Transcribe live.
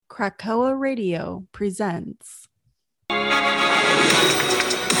Krakoa Radio presents.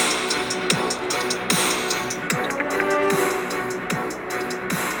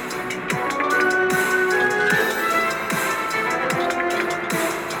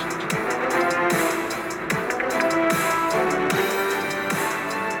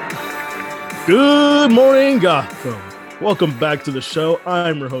 Good morning, Gotham. Welcome back to the show.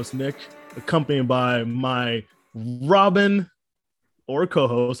 I'm your host, Nick, accompanied by my Robin, or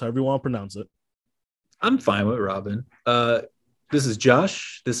co-host, however you want to pronounce it. I'm fine with Robin. This is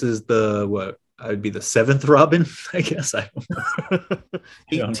Josh. This is I'd be the seventh Robin, I guess.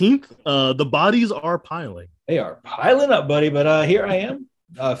 18th. The bodies are piling. They are piling up, buddy. But here I am,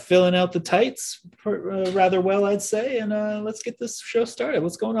 filling out the tights rather well, I'd say. And let's get this show started.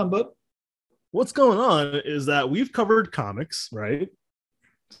 What's going on, bub? What's going on is that we've covered comics, right?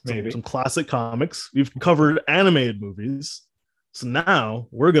 Maybe some classic comics. We've covered animated movies. So now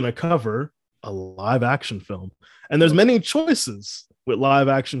we're going to cover a live action film. And there's many choices with live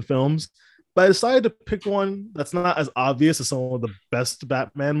action films, but I decided to pick one that's not as obvious as some of the best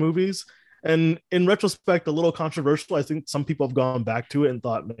Batman movies. And in retrospect, a little controversial. I think some people have gone back to it and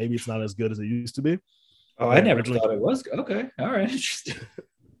thought maybe it's not as good as it used to be. Oh, I never thought it was. Okay. All right. Interesting.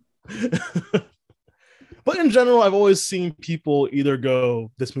 But in general, I've always seen people either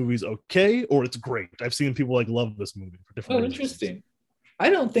go, this movie's okay, or it's great. I've seen people like love this movie for different reasons. Interesting. I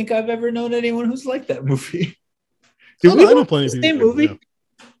don't think I've ever known anyone who's like that movie. I know plenty of people. Same movie?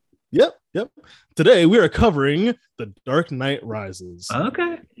 Yep. Today we are covering The Dark Knight Rises.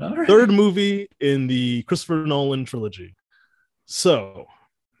 Okay. All right. Third movie in the Christopher Nolan trilogy. So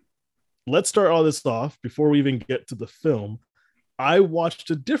let's start all this off before we even get to the film. I watched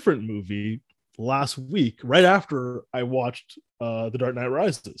a different movie last week, right after I watched The Dark Knight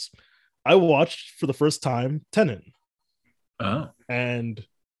Rises. I watched for the first time Tenet. Oh. And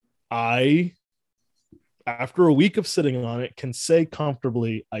I, after a week of sitting on it, can say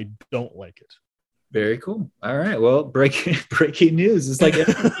comfortably I don't like it. Very cool. All right. Well, breaking news. It's like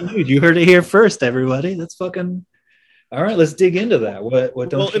news. You heard it here first, everybody. That's fucking... All right, let's dig into that.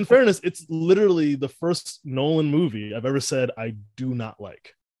 Well, in fairness, it's literally the first Nolan movie I've ever said I do not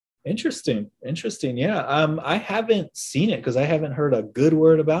like. Interesting. Yeah. I haven't seen it because I haven't heard a good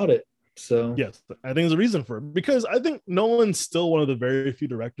word about it. So yes, I think there's a reason for it, because I think Nolan's still one of the very few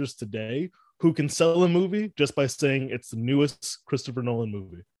directors today who can sell a movie just by saying it's the newest Christopher Nolan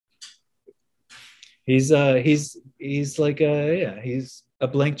movie. He's like he's a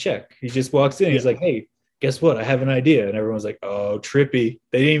blank check. He just walks in. He's like, hey, guess what? I have an idea. And everyone's like, oh, trippy.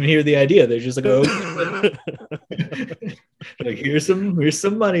 They didn't even hear the idea. They're just like, oh, like, here's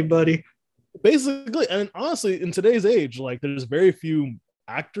some money, buddy. Basically, and honestly, in today's age, like there's very few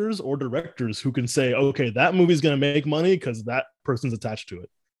actors or directors who can say, okay, that movie's going to make money because that person's attached to it.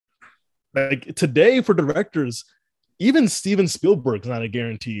 Like today for directors, even Steven Spielberg's not a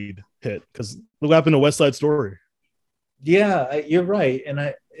guaranteed hit, because look what happened to West Side Story. Yeah, you're right.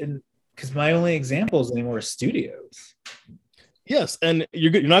 And because my only examples anymore are studios. Yes, and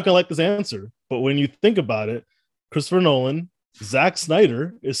you're not gonna like this answer, but when you think about it, Christopher Nolan, Zack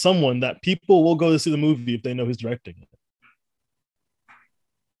Snyder is someone that people will go to see the movie if they know he's directing it.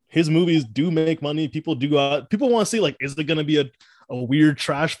 His movies do make money. People do go out. People want to see, like, is it gonna be a weird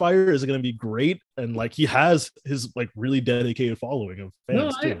trash fire? Is it gonna be great? And like he has his like really dedicated following of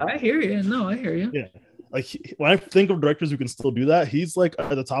fans. I hear you. No, I hear you. Yeah. Like when I think of directors who can still do that, he's like at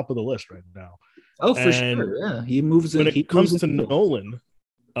the top of the list right now. Oh, for sure. Yeah, he moves. When it comes to Nolan,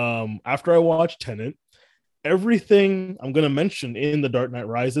 after I watched Tenet, everything I'm going to mention in The Dark Knight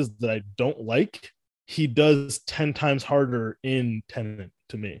Rises that I don't like, he does 10 times harder in Tenet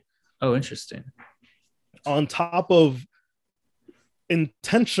to me. Oh, interesting. On top of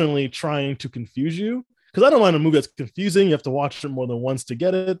intentionally trying to confuse you, because I don't mind a movie that's confusing. You have to watch it more than once to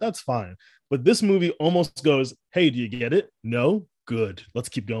get it. That's fine. But this movie almost goes, hey, do you get it? No? Good. Let's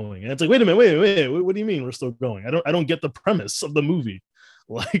keep going. And it's like, wait a minute, wait. What do you mean we're still going? I don't get the premise of the movie.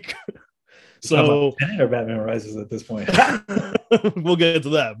 Like, so Tenet or Batman Rises at this point. We'll get to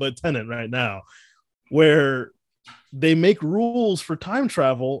that. But Tenet right now, where they make rules for time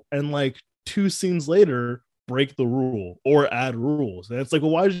travel and like 2 scenes later break the rule or add rules. And it's like,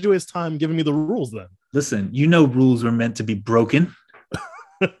 well, why did you waste time giving me the rules then? Listen, rules were meant to be broken.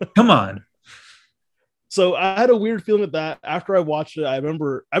 Come on. So I had a weird feeling with that. After I watched it, I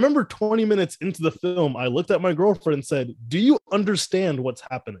remember 20 minutes into the film, I looked at my girlfriend and said, do you understand what's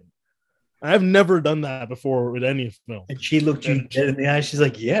happening? I've never done that before with any film. And she looked you dead in the eye. She's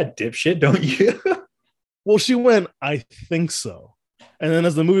like, yeah, dipshit, don't you? Well, she went, I think so. And then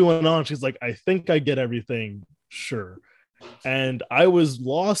as the movie went on, she's like, I think I get everything. Sure. And I was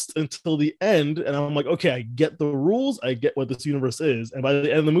lost until the end, and I'm like, okay, I get the rules, I get what this universe is. And by the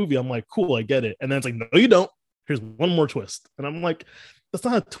end of the movie, I'm like, cool, I get it. And then it's like, no, you don't. Here's one more twist. And I'm like, that's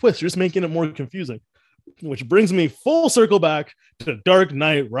not a twist, you're just making it more confusing. Which brings me full circle back to Dark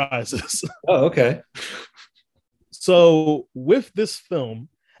Knight Rises. Oh, okay. So with this film,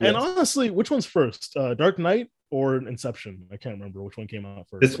 and Yes. honestly, which one's first, Dark Knight or Inception? I can't remember which one came out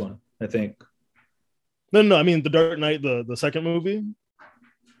first. This one, I think. No, I mean the Dark Knight, the second movie,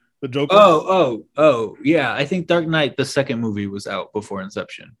 the Joker. Oh, yeah. I think Dark Knight, the second movie, was out before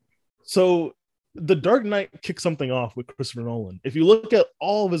Inception. So the Dark Knight kicked something off with Christopher Nolan. If you look at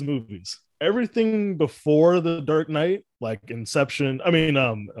all of his movies, everything before the Dark Knight, like Inception,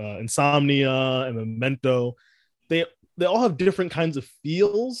 Insomnia and Memento, they all have different kinds of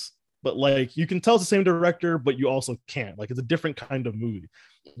feels, but like you can tell it's the same director, but you also can't. Like it's a different kind of movie.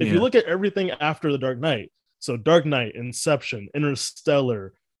 If you look at everything after the Dark Knight, so Dark Knight, Inception,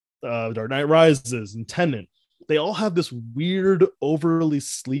 Interstellar, Dark Knight Rises, and Tenet, they all have this weird, overly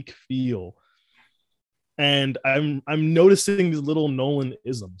sleek feel. And I'm noticing these little Nolan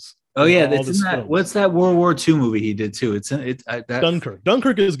isms. Oh yeah, that's in that. What's that World War II movie he did too? It's in it. Dunkirk.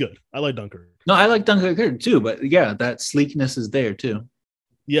 Dunkirk is good. I like Dunkirk. No, I like Dunkirk too, but yeah, that sleekness is there too.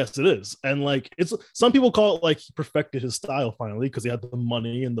 Yes, it is. And like it's some people call it like he perfected his style finally because he had the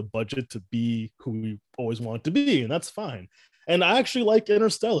money and the budget to be who he always wanted to be, and that's fine. And I actually like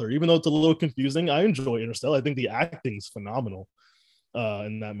Interstellar, even though it's a little confusing. I enjoy Interstellar. I think the acting is phenomenal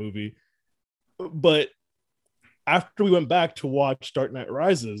in that movie. But after we went back to watch Dark Knight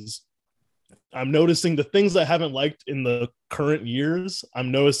Rises, I'm noticing the things I haven't liked in the current years.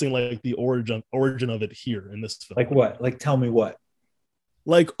 I'm noticing like the origin of it here in this film. Like what? Like tell me what?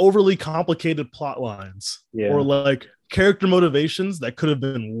 Like overly complicated plot lines, or like character motivations that could have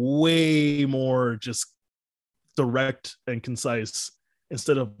been way more just direct and concise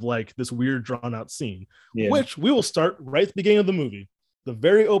instead of like this weird drawn out scene, which we will start right at the beginning of the movie. The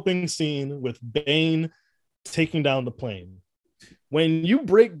very opening scene with Bane taking down the plane. When you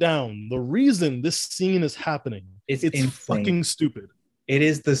break down the reason this scene is happening, it's fucking stupid. It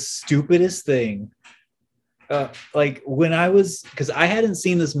is the stupidest thing. Like when I was, because I hadn't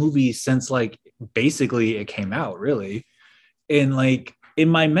seen this movie since like basically it came out, really. And like in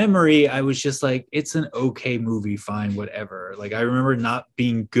my memory, I was just like, it's an okay movie, fine, whatever. Like I remember not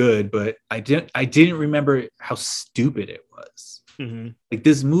being good, but I didn't remember how stupid it was. Mm-hmm. Like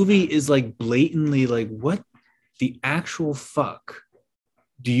this movie is like blatantly like, what the actual fuck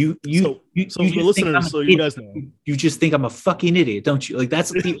do you listeners, so you guys know, you just think I'm a fucking idiot, don't you? Like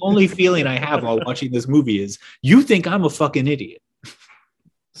that's the only feeling I have while watching this movie is you think I'm a fucking idiot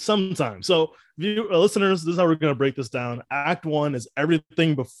sometimes. So listeners, this is how we're going to break this down. Act 1 is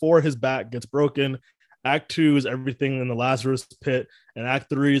everything before his back gets broken. Act 2 is everything in the Lazarus pit, and Act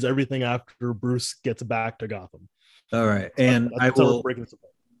 3 is everything after Bruce gets back to Gotham. All right. And I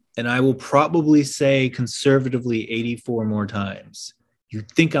will probably say conservatively 84 more times. You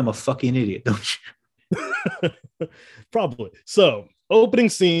think I'm a fucking idiot, don't you? Probably. So, opening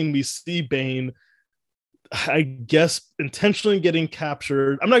scene, we see Bane, I guess, intentionally getting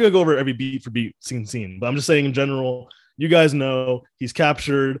captured. I'm not going to go over every beat for beat, scene, but I'm just saying in general, you guys know he's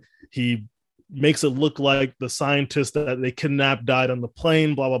captured. He makes it look like the scientist that they kidnapped died on the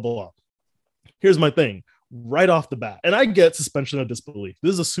plane, blah, blah, blah. Here's my thing. Right off the bat, and I get suspension of disbelief.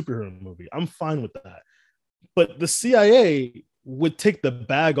 This is a superhero movie. I'm fine with that. But the CIA would take the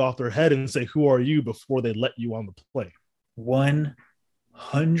bag off their head and say, "Who are you?" before they let you on the plane.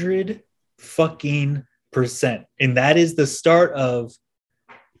 100 fucking %. And that is the start of.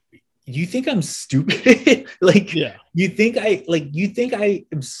 You think I'm stupid? You think I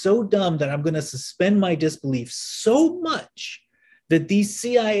am so dumb that I'm going to suspend my disbelief so much that these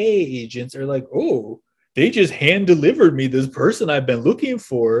CIA agents are like, oh. They just hand delivered me this person I've been looking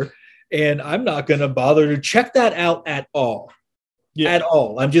for, and I'm not going to bother to check that out at all. Yeah. At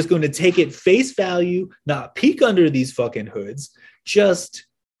all. I'm just going to take it face value, not peek under these fucking hoods. Just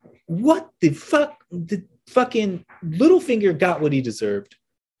what the fuck? The fucking Littlefinger got what he deserved.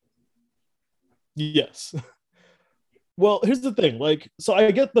 Yes. Well, here's the thing. So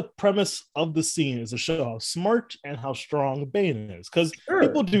I get the premise of the scene is to show how smart and how strong Bane is. Because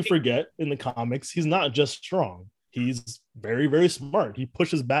people do forget in the comics, he's not just strong. He's very, very smart. He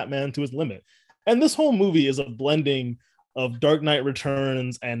pushes Batman to his limit. And this whole movie is a blending of Dark Knight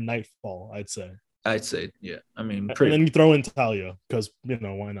Returns and Nightfall, I'd say. Yeah. I mean, and then you throw in Talia, because,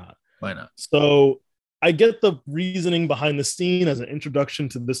 why not? Why not? So I get the reasoning behind the scene as an introduction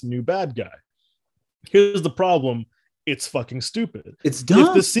to this new bad guy. Here's the problem. It's fucking stupid. It's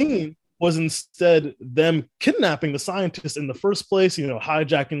dumb. was instead them kidnapping the scientists in the first place,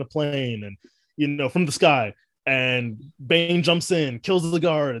 hijacking the plane and, from the sky. And Bane jumps in, kills the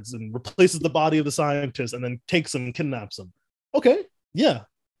guards, and replaces the body of the scientist, and then takes him and kidnaps him. Okay, yeah,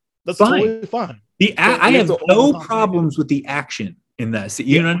 that's totally fine. I have no problems with the action in that scene.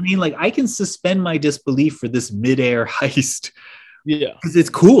 You know what I mean? Like, I can suspend my disbelief for this midair heist. Yeah, because it's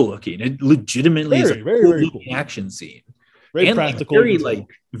cool looking. It legitimately is a very cool action scene. Very and practical, very like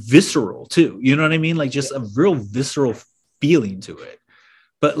visceral too. You know what I mean? Like just a real visceral feeling to it.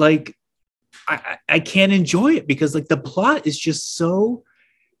 But like, I can't enjoy it because like the plot is just so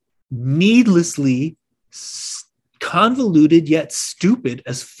needlessly convoluted yet stupid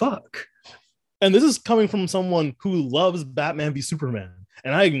as fuck. And this is coming from someone who loves Batman v Superman,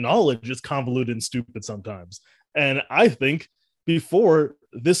 and I acknowledge it's convoluted and stupid sometimes. And I think before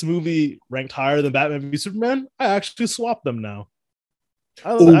this movie ranked higher than Batman v Superman, I actually swapped them now.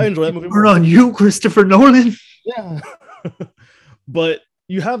 I enjoy that movie. Turn on you, Christopher Nolan. Yeah. But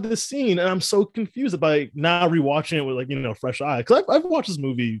you have this scene, and I'm so confused about now rewatching it with fresh eye. Because I've watched this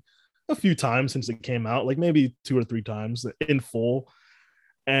movie a few times since it came out, like maybe 2 or 3 times in full.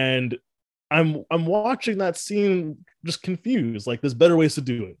 And I'm watching that scene just confused. Like, there's better ways to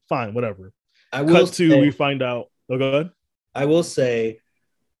do it. Fine, whatever. We find out. Oh, go ahead. I will say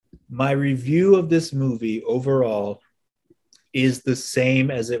my review of this movie overall is the same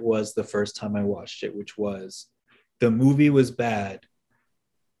as it was the first time I watched it, which was the movie was bad,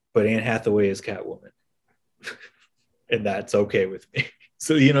 but Anne Hathaway is Catwoman. And that's okay with me.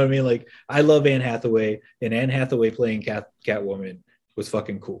 So, you know what I mean? Like, I love Anne Hathaway, and Anne Hathaway playing Catwoman was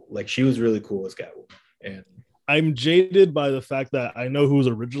fucking cool. Like, she was really cool as Catwoman. And I'm jaded by the fact that I know who was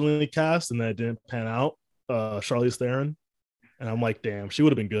originally cast and that didn't pan out, Charlize Theron. And I'm like, damn, she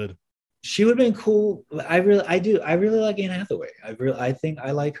would have been good. She would have been cool. I really like Anne Hathaway. I think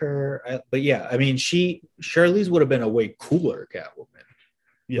I like her. But yeah, I mean, Charlize would have been a way cooler Catwoman.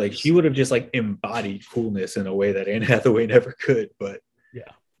 Yes. Like, she would have just like embodied coolness in a way that Anne Hathaway never could. But yeah.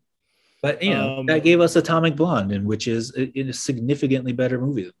 But that gave us Atomic Blonde, which is a significantly better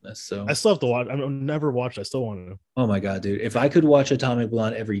movie than this. So I still have to watch. I've never watched. I still want to. Oh my god, dude! If I could watch Atomic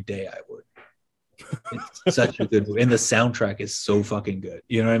Blonde every day, I would. It's such a good movie, and the soundtrack is so fucking good.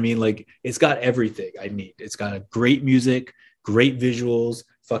 You know what I mean? Like, it's got everything I need. It's got great music, great visuals,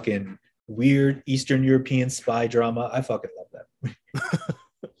 fucking weird Eastern European spy drama. I fucking love that movie.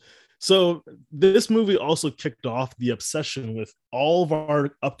 So this movie also kicked off the obsession with all of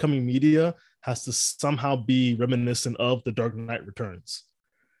our upcoming media has to somehow be reminiscent of The Dark Knight Returns.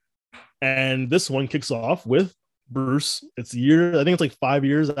 And this one kicks off with Bruce. It's I think it's like 5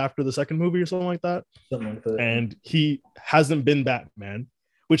 years after the second movie or something like that. And he hasn't been Batman,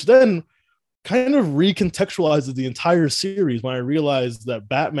 which then kind of recontextualizes the entire series when I realized that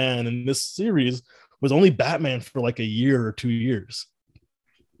Batman in this series was only Batman for like a year or 2 years.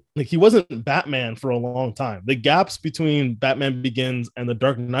 Like, he wasn't Batman for a long time. The gaps between Batman Begins and The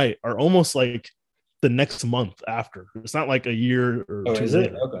Dark Knight are almost like the next month after. It's not like a year or 2 is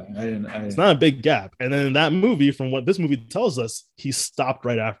later. It? Okay. I didn't. It's not a big gap. And then in that movie, from what this movie tells us, he stopped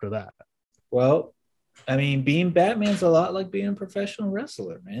right after that. Well, I mean, being Batman's a lot like being a professional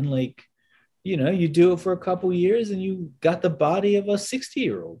wrestler, man. Like, you do it for a couple years and you got the body of a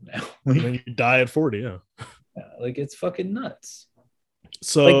 60-year-old now. And then you die at 40, yeah. Like, it's fucking nuts.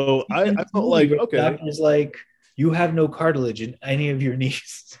 So like, I felt like, okay. Doctor's like, you have no cartilage in any of your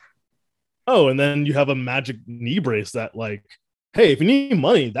knees. Oh, and then you have a magic knee brace that, like, hey, if you need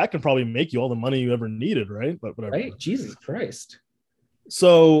money, that can probably make you all the money you ever needed, right? But whatever. Right? Jesus Christ.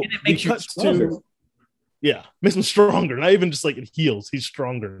 So and it makes you stronger. Makes him stronger. Not even just like it heals. He's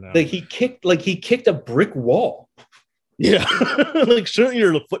stronger now. Like, he kicked a brick wall. Yeah. Like, shouldn't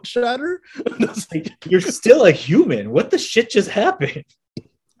your foot shatter? Like, you're still a human. What the shit just happened?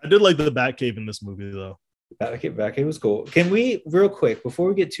 I did like the Batcave in this movie, though. Batcave was cool. Can we, real quick, before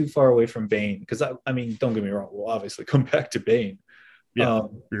we get too far away from Bane, because I mean, don't get me wrong, we'll obviously come back to Bane. Yeah.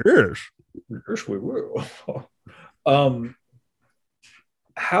 Yes, we will.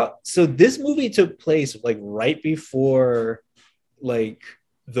 So this movie took place like right before like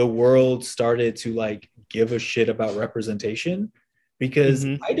the world started to like give a shit about representation, because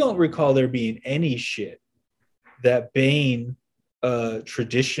I don't recall there being any shit that Bane,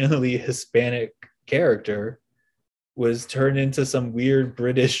 traditionally Hispanic character, was turned into some weird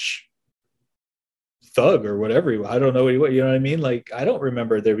British thug or whatever. I don't know what, you know what I mean? Like, I don't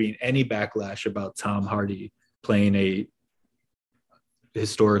remember there being any backlash about Tom Hardy playing a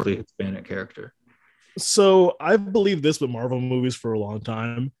historically Hispanic character. So I've believed this with Marvel movies for a long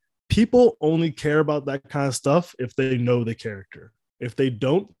time. People only care about that kind of stuff if they know the character. If they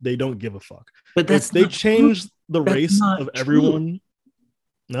don't, they don't give a fuck. But that's if they change the race of true. everyone.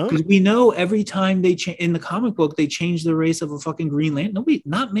 No, because we know every time they change in the comic book, they change the race of a fucking Green Lantern.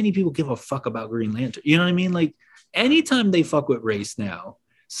 Not many people give a fuck about Green Lantern. You know what I mean? Like anytime they fuck with race now,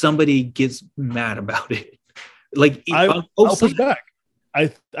 somebody gets mad about it. Like I'll push back.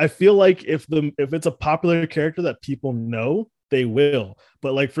 I feel like if it's a popular character that people know, they will.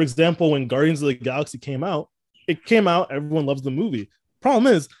 But like for example, when Guardians of the Galaxy came out, everyone loves the movie.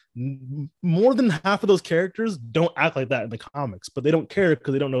 Problem is, more than half of those characters don't act like that in the comics, but they don't care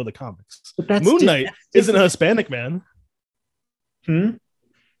because they don't know the comics. Moon Knight isn't a Hispanic man.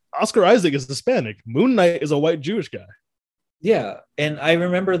 Oscar Isaac is Hispanic. Moon Knight is a white Jewish guy. Yeah, and I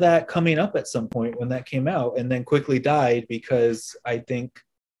remember that coming up at some point when that came out, and then quickly died because I think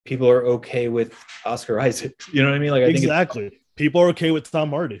people are okay with Oscar Isaac. You know what I mean? Like exactly. People are okay with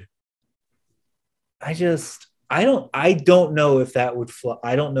Tom Hardy. I don't know if that would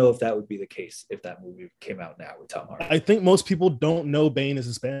I don't know if that would be the case if that movie came out now with Tom Hardy. I think most people don't know Bane is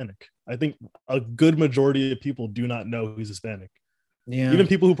Hispanic. I think a good majority of people do not know he's Hispanic. Yeah. Even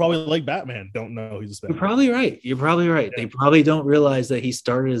people who probably like Batman don't know he's Hispanic. You're probably right. Yeah. They probably don't realize that he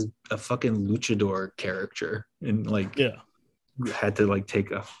started as a fucking luchador character and had to like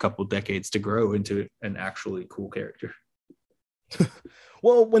take a couple decades to grow into an actually cool character.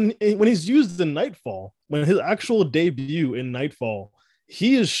 Well, when he's used in Nightfall, when his actual debut in Nightfall,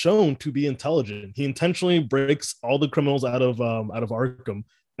 he is shown to be intelligent. He intentionally breaks all the criminals out of Arkham,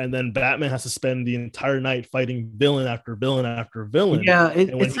 and then Batman has to spend the entire night fighting villain after villain after villain. Yeah,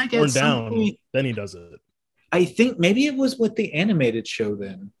 and when he's like torn down, then he does it. I think maybe it was with the animated show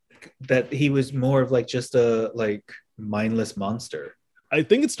then that he was more of like just a like mindless monster. I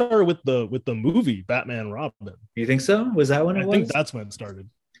think it started with the movie Batman Robin. You think so? Was that when it was? I think that's when it started.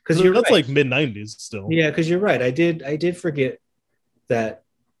 Because that's right. Like mid 90s still. Yeah, because you're right. I did forget that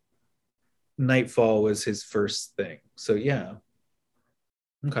Nightfall was his first thing. So yeah.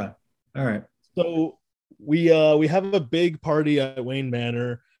 Okay. All right. So we have a big party at Wayne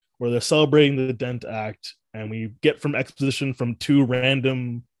Manor where they're celebrating the Dent Act, and we get from exposition from two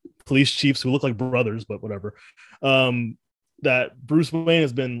random police chiefs who look like brothers, but whatever. That Bruce Wayne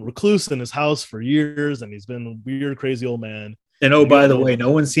has been recluse in his house for years, and he's been a weird, crazy old man. And by the way, no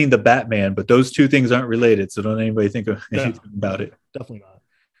one's seen the Batman, but those two things aren't related, so don't anybody think of anything about it. Definitely not.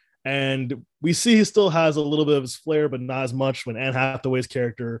 And we see he still has a little bit of his flair, but not as much when Anne Hathaway's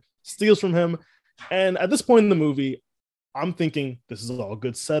character steals from him. And at this point in the movie, I'm thinking this is all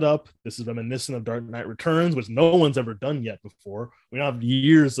good setup. This is reminiscent of Dark Knight Returns, which no one's ever done yet before. We don't have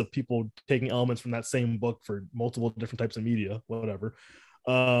years of people taking elements from that same book for multiple different types of media, whatever.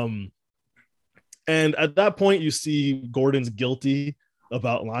 And at that point, you see Gordon's guilty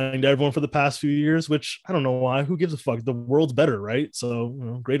about lying to everyone for the past few years, which I don't know why. Who gives a fuck? The world's better, right?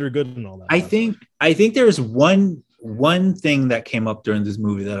 So greater good and all that. I think there's one thing that came up during this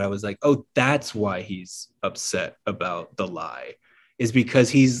movie that I was like, oh, that's why he's upset about the lie, is because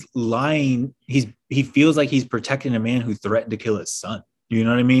he's lying. He feels like he's protecting a man who threatened to kill his son. You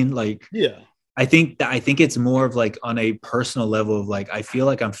know what I mean? Like, yeah. I think it's more of like on a personal level of like, I feel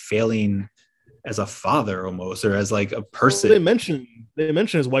like I'm failing as a father almost, or as like a person. Well, they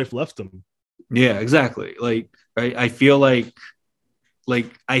mention his wife left him. Yeah, exactly. Like, I feel like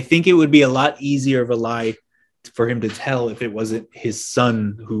I think it would be a lot easier of a lie for him to tell if it wasn't his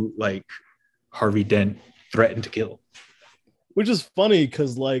son who like Harvey Dent threatened to kill. Which is funny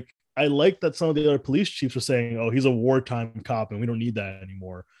because like I like that some of the other police chiefs are saying, oh, he's a wartime cop and we don't need that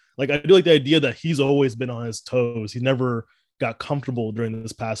anymore. Like I do like the idea that he's always been on his toes. He never got comfortable during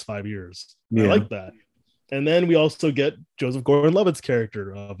this past 5 years. Yeah. I like that. And then we also get Joseph Gordon-Levitt's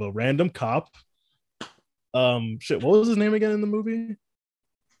character of a random cop. What was his name again in the movie?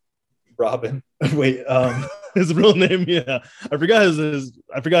 Robin. Wait, his real name, yeah. I forgot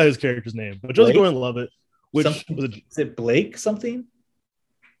his character's name, but Joseph Gordon-Levitt, which is it Blake something?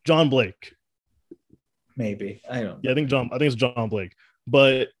 John Blake. Maybe. I don't know. Yeah, I think it's John Blake.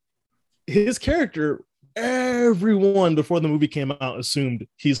 But his character, everyone before the movie came out assumed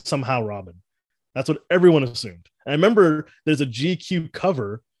he's somehow Robin. That's what everyone assumed. And I remember there's a GQ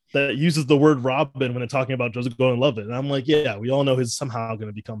cover that uses the word Robin when they're talking about Joseph Gordon-Levitt. And I'm like, yeah, we all know he's somehow going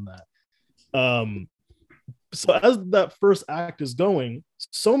to become that. So as that first act is going,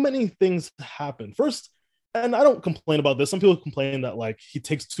 so many things happen. First, and I don't complain about this. Some people complain that like he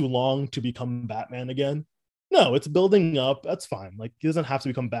takes too long to become Batman again. No, it's building up. That's fine. Like he doesn't have to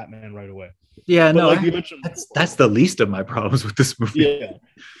become Batman right away. Yeah, but like you mentioned, that's the least of my problems with this movie. Yeah,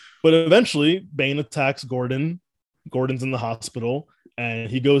 but eventually Bane attacks Gordon. Gordon's in the hospital, and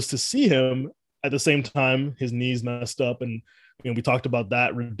he goes to see him. At the same time, his knee's messed up, and we talked about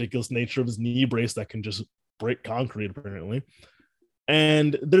that ridiculous nature of his knee brace that can just break concrete, apparently.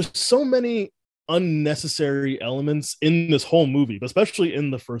 And there's so many unnecessary elements in this whole movie, but especially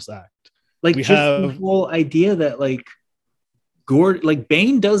in the first act. Like, we have the whole idea that like Gordon, like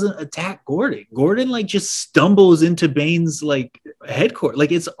Bane doesn't attack Gordon. Gordon like just stumbles into Bane's like headquarters.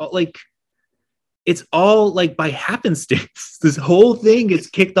 Like it's all like by happenstance. This whole thing gets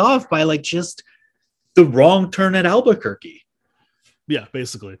kicked off by like just the wrong turn at Albuquerque. Yeah,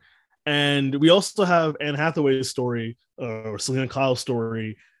 basically. And we also have Anne Hathaway's story, or Selena Kyle's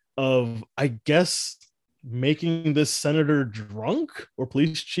story of, I guess, making this senator drunk or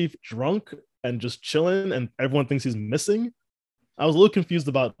police chief drunk and just chilling, and everyone thinks he's missing. I was a little confused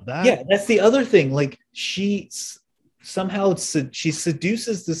about that. Yeah, that's the other thing. Like, she somehow she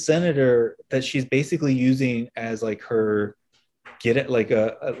seduces the senator that she's basically using as like her like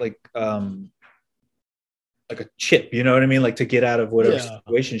a chip, you know what I mean? Like to get out of whatever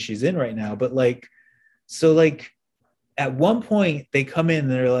situation she's in right now. But like, so like at one point they come in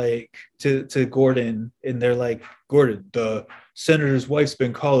and they're like to Gordon, and they're like, Gordon, the senator's wife's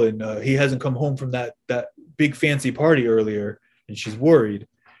been calling. He hasn't come home from that big fancy party earlier, and she's worried.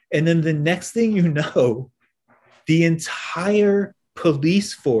 And then the next thing you know, the entire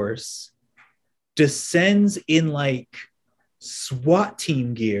police force descends in like SWAT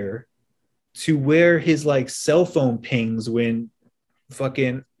team gear to where his like cell phone pings when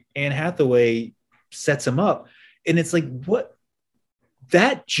fucking Anne Hathaway sets him up. And it's like, what?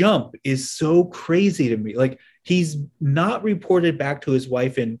 That jump is so crazy to me. Like, he's not reported back to his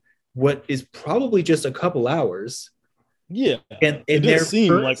wife in what is probably just a couple hours. Yeah. And it didn't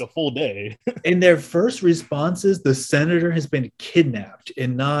seem like a full day. In their first responses, the senator has been kidnapped,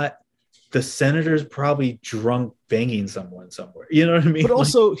 and not the senator's probably drunk banging someone somewhere. You know what I mean? But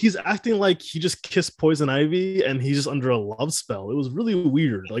also, he's acting like he just kissed Poison Ivy and he's just under a love spell. It was really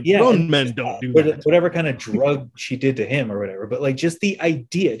weird. Like, grown men don't do that. Whatever kind of drug she did to him or whatever. But like, just the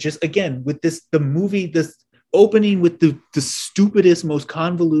idea, just again, with the movie, this opening with the stupidest, most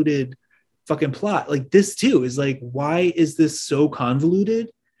convoluted fucking plot. Like, this too is like, why is this so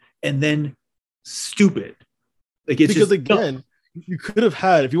convoluted and then stupid? Like, it's because just, again, you could have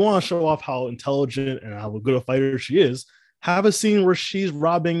had, if you want to show off how intelligent and how good a fighter she is, have a scene where she's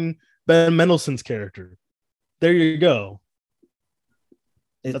robbing Ben Mendelsohn's character. There you go.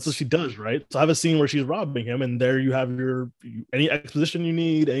 That's what she does, right? So have a scene where she's robbing him, and there you have your any exposition you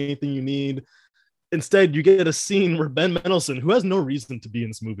need, anything you need. Instead, you get a scene where Ben Mendelsohn, who has no reason to be in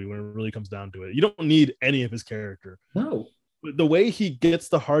this movie when it really comes down to it, you don't need any of his character. No. The way he gets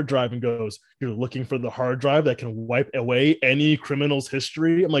the hard drive and goes, you're looking for the hard drive that can wipe away any criminal's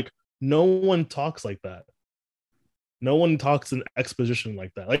history. I'm like, no one talks like that. No one talks in exposition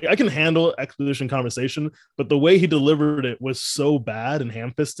like that. Like, I can handle exposition conversation, but the way he delivered it was so bad and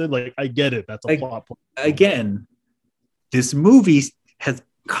ham-fisted. Like, I get it. That's a plot point. Again, this movie has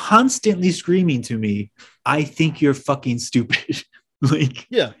constantly screaming to me, I think you're fucking stupid. Like,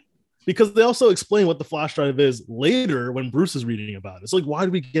 yeah. Because they also explain what the flash drive is later when Bruce is reading about it. It's like, why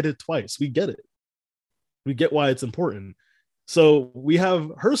do we get it twice? We get it. We get why it's important. So we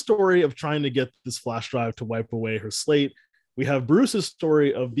have her story of trying to get this flash drive to wipe away her slate. We have Bruce's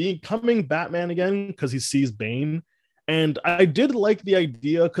story of becoming Batman again because he sees Bane. And I did like the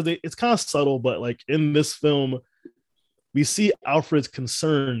idea because it's kind of subtle, but like in this film, we see Alfred's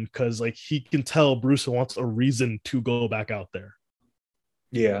concern because like he can tell Bruce wants a reason to go back out there.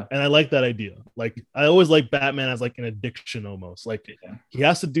 Yeah. And I like that idea. Like, I always like Batman as like an addiction almost. Like, he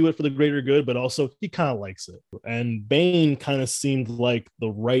has to do it for the greater good, but also he kind of likes it. And Bane kind of seemed like the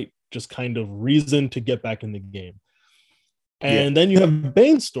right just kind of reason to get back in the game. And then you have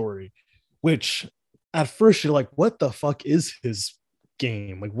Bane's story, which at first you're like, what the fuck is his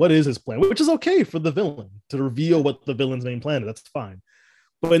game? Like, what is his plan? Which is okay for the villain to reveal what the villain's main plan is. That's fine.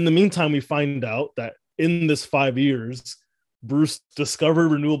 But in the meantime, we find out that in this 5 years, Bruce discovered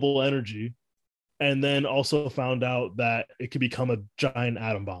renewable energy and then also found out that it could become a giant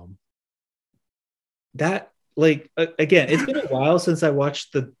atom bomb. That, like, again, it's been a while since I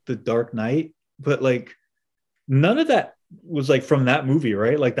watched the Dark Knight, but like none of that was like from that movie,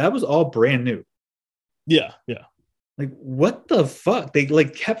 right? Like, that was all brand new. Yeah. Like, what the fuck? They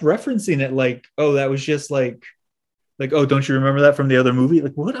like kept referencing it like, oh, that was just like, oh, don't you remember that from the other movie?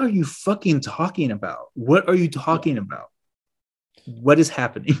 Like, what are you fucking talking about? What are you talking about? What is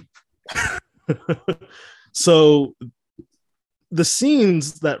happening? So the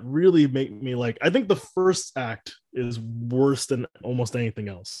scenes that really make me like, I think the first act is worse than almost anything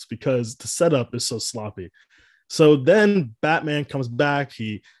else because the setup is so sloppy. So then Batman comes back,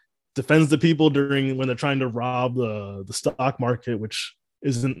 he defends the people during when they're trying to rob the stock market, which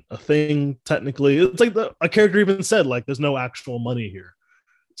isn't a thing technically. It's like a character even said, like, there's no actual money here.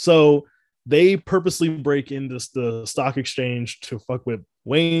 So they purposely break into the stock exchange to fuck with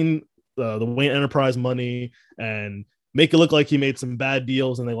Wayne, the Wayne Enterprise money, and make it look like he made some bad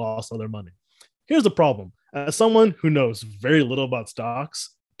deals and they lost all their money. Here's the problem. As someone who knows very little about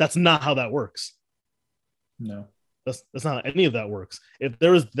stocks, that's not how that works. No. That's not how any of that works. If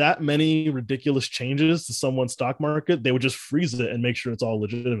there was that many ridiculous changes to someone's stock market, they would just freeze it and make sure it's all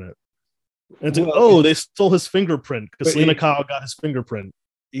legitimate. And it's like, oh, they stole his fingerprint because Selena Kyle got his fingerprint.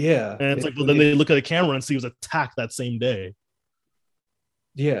 Yeah. And it's like, well, then they look at the camera and see he was attacked that same day.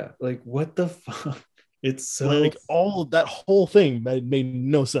 Yeah. Like, what the fuck? It's so like all that whole thing made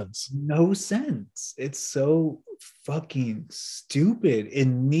no sense. No sense. It's so fucking stupid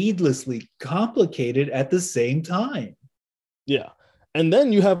and needlessly complicated at the same time. Yeah. And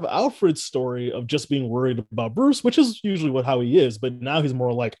then you have Alfred's story of just being worried about Bruce, which is usually how he is. But now he's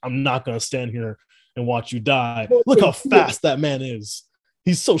more like, I'm not going to stand here and watch you die. Look how fast that man is.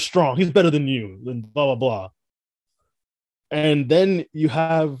 He's so strong. He's better than you. And blah, blah, blah. And then you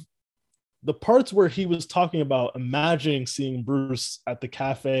have the parts where he was talking about imagining seeing Bruce at the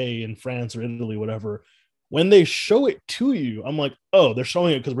cafe in France or Italy, whatever. When they show it to you, I'm like, oh, they're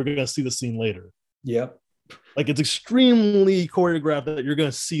showing it because we're going to see the scene later. Yep. Like, it's extremely choreographed that you're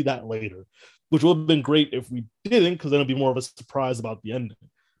going to see that later, which would have been great if we didn't, because then it'd be more of a surprise about the ending.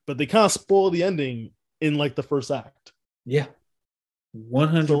 But they kind of spoil the ending in like the first act. Yeah.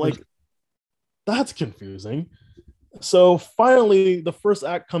 100%. So like, that's confusing. So finally, the first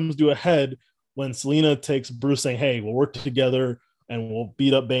act comes to a head when Selena takes Bruce saying, hey, we'll work together and we'll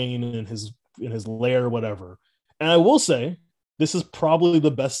beat up Bane in his lair or whatever. And I will say, this is probably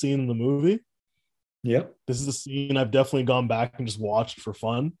the best scene in the movie. Yep. This is a scene I've definitely gone back and just watched for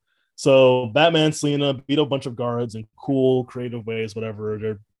fun. So Batman, Selena beat up a bunch of guards in cool, creative ways, whatever.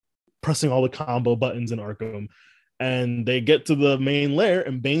 They're pressing all the combo buttons in Arkham. And they get to the main lair,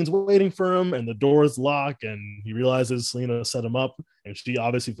 and Bane's waiting for him, and the doors lock, and he realizes Selena set him up, and she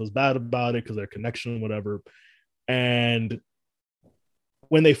obviously feels bad about it because their connection, whatever. And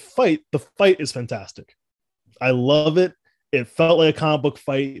when they fight, the fight is fantastic. I love it. It felt like a comic book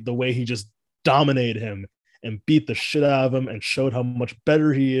fight, the way he just dominated him and beat the shit out of him and showed how much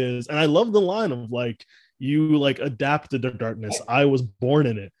better he is. And I love the line of like, you like adapted to darkness. I was born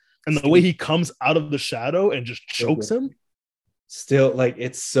in it. And the way he comes out of the shadow and just chokes him. Still, like,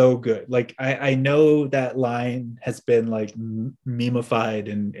 it's so good. Like, I know that line has been like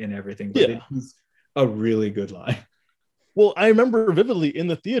memeified and everything, but it's a really good line. Well, I remember vividly in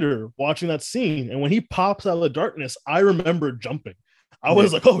the theater watching that scene. And when he pops out of the darkness, I remember jumping. I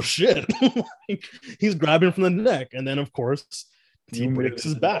was like, oh shit. Like, he's grabbing from the neck. And then, of course, he breaks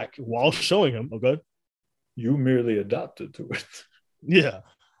his back while showing him. Oh, good. You merely adapted to it. Yeah.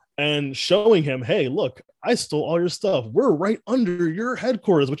 And showing him, hey, look, I stole all your stuff. We're right under your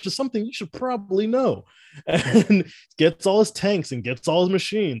headquarters, which is something you should probably know. And gets all his tanks and gets all his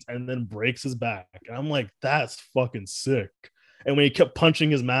machines and then breaks his back. And I'm like, that's fucking sick. And when he kept punching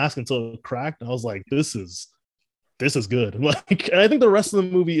his mask until it cracked, I was like, this is good. Like, and I think the rest of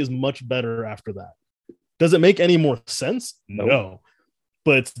the movie is much better after that. Does it make any more sense? Nope. No.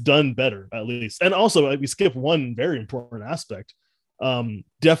 But it's done better, at least. And also, we skip one very important aspect.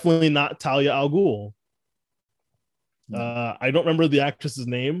 Definitely not Talia al Ghul. I don't remember the actress's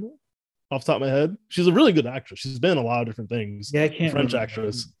name off the top of my head. She's a really good actress. She's been in a lot of different things. Yeah, I can't. French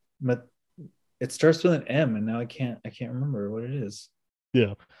actress. But it starts with an M, and now I can't remember what it is.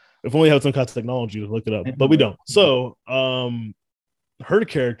 Yeah, if only we had some kind of technology to look it up, but we don't. So, her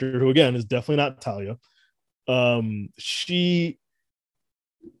character, who again is definitely not Talia, she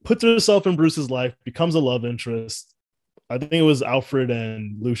puts herself in Bruce's life, becomes a love interest. I think it was Alfred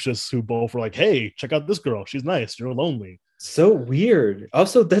and Lucius who both were like, hey, check out this girl. She's nice. You're lonely. So weird.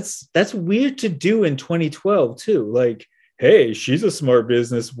 Also, that's weird to do in 2012 too. Like, hey, she's a smart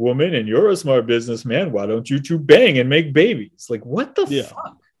businesswoman and you're a smart businessman. Why don't you two bang and make babies? Like, what the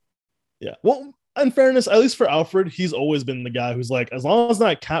fuck? Yeah. Well, in fairness, at least for Alfred, he's always been the guy who's like, as long as it's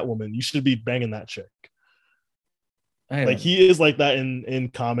not Catwoman, you should be banging that chick. Like, he is like that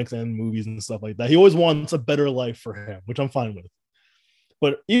in comics and movies and stuff like that. He always wants a better life for him, which I'm fine with.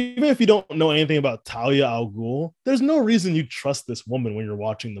 But even if you don't know anything about Talia al Ghul, there's no reason you trust this woman when you're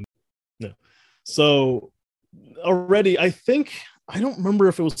watching them. No. So already, I don't remember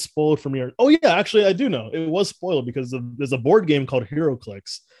if it was spoiled for me. Oh yeah, actually I do know. It was spoiled because there's a board game called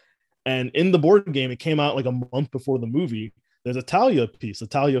HeroClix. And in the board game, it came out like a month before the movie. There's a Talia piece, a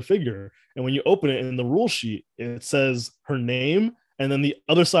Talia figure. And when you open it in the rule sheet, it says her name and then the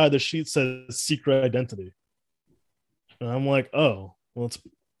other side of the sheet says secret identity. And I'm like, oh, well, it's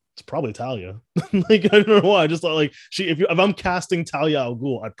probably Talia. Like, I don't know why. I just thought like if I'm casting Talia al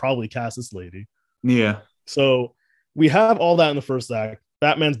Ghul, I'd probably cast this lady. Yeah. So we have all that in the first act.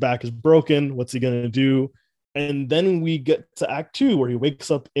 Batman's back is broken. What's he gonna do? And then we get to Act 2, where he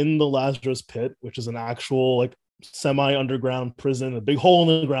wakes up in the Lazarus Pit, which is an actual like semi-underground prison, a big hole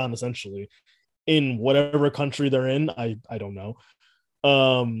in the ground, essentially, in whatever country they're in. I don't know.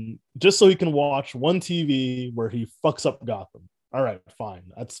 Just so he can watch one TV where he fucks up Gotham. All right, fine.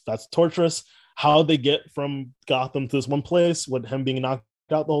 That's torturous. How they get from Gotham to this one place with him being knocked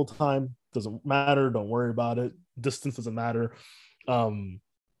out the whole time doesn't matter. Don't worry about it. Distance doesn't matter.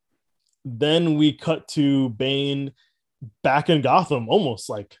 Then we cut to Bane back in Gotham almost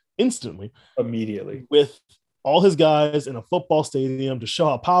like instantly, immediately, with all his guys in a football stadium to show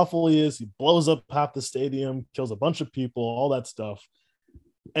how powerful he is. He blows up half the stadium, kills a bunch of people, all that stuff.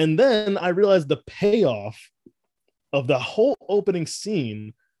 And then I realized the payoff of the whole opening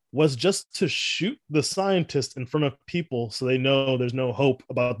scene was just to shoot the scientist in front of people so they know there's no hope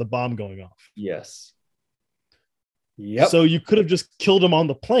about the bomb going off. Yes. Yep. So you could have just killed him on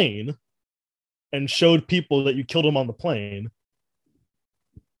the plane and showed people that you killed him on the plane.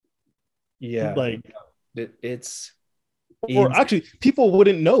 Yeah. Like it's or actually people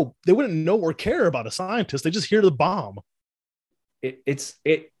wouldn't know. They wouldn't know or care about a scientist. They just hear the bomb. It's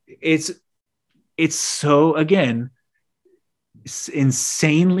so, again, it's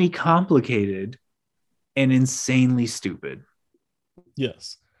insanely complicated and insanely stupid.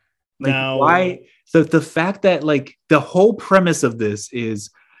 Yes. Like, now, why? So the fact that like the whole premise of this is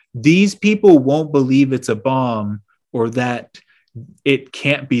these people won't believe it's a bomb or that it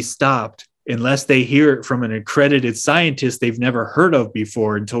can't be stopped unless they hear it from an accredited scientist they've never heard of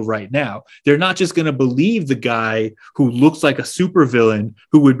before until right now. They're not just going to believe the guy who looks like a supervillain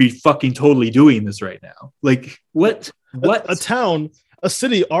who would be fucking totally doing this right now. Like, what? A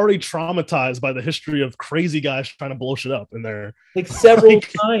city already traumatized by the history of crazy guys trying to blow shit up in there. Like several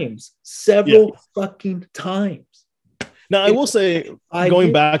fucking times. Now, I will say,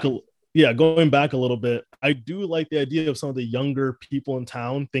 going back a little bit, I do like the idea of some of the younger people in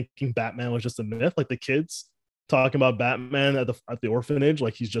town thinking Batman was just a myth, like the kids talking about Batman at the orphanage,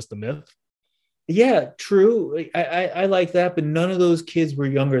 like he's just a myth. Yeah, true. I like that, but none of those kids were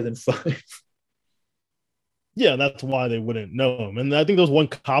younger than 5. Yeah, that's why they wouldn't know him. And I think there was one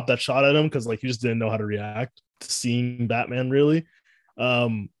cop that shot at him because like he just didn't know how to react to seeing Batman, really.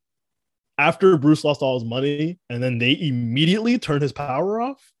 After Bruce lost all his money and then they immediately turned his power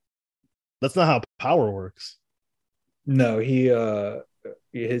off. That's not how power works. No, the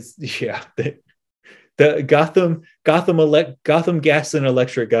Gotham Gas and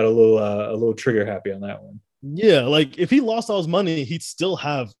Electric got a little trigger happy on that one. Yeah, like if he lost all his money, he'd still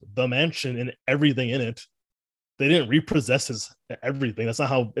have the mansion and everything in it. They didn't repossess his everything. That's not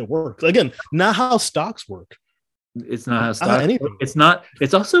how it works. Again, not how stocks work. It's not how stocks work.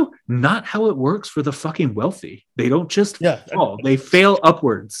 It's also not how it works for the fucking wealthy. They don't just fall. They fail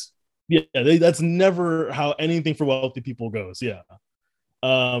upwards. Yeah, that's never how anything for wealthy people goes. Yeah.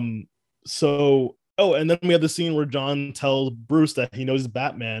 So, and then we have the scene where John tells Bruce that he knows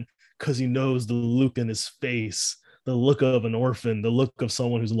Batman because he knows the look in his face, the look of an orphan, the look of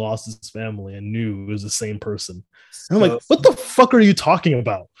someone who's lost his family and knew it was the same person. And I'm like, what the fuck are you talking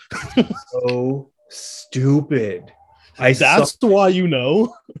about? So stupid. That's why you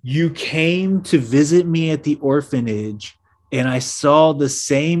know. You came to visit me at the orphanage and I saw the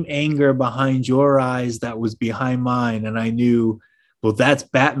same anger behind your eyes that was behind mine. And I knew, well, that's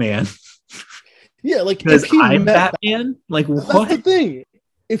Batman. Yeah, like because I'm Batman. Like, what? That's the thing.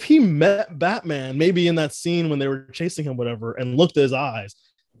 If he met Batman, maybe in that scene when they were chasing him, whatever, and looked at his eyes,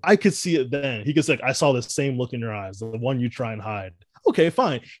 I could see it then. He could say, I saw the same look in your eyes, the one you try and hide. Okay,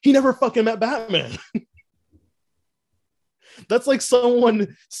 fine. He never fucking met Batman. That's like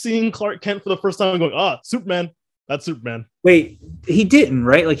someone seeing Clark Kent for the first time and going, Superman. That's Superman. Wait, he didn't,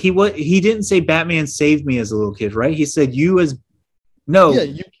 right? Like he didn't say Batman saved me as a little kid, right? He said you as no. Yeah,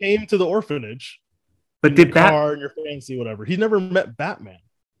 you came to the orphanage. But did car and your fancy, whatever. He never met Batman.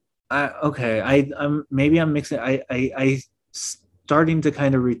 I'm maybe I'm mixing. I starting to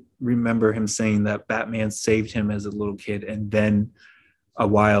kind of remember him saying that Batman saved him as a little kid, and then a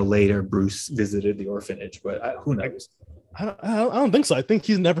while later Bruce visited the orphanage. But who knows? I don't think so. I think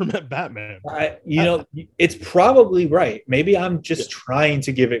he's never met Batman. It's probably right. Maybe I'm just trying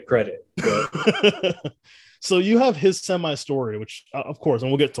to give it credit. So you have his semi-story, which of course,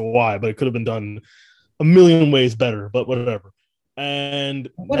 and we'll get to why, but it could have been done a million ways better, but whatever. And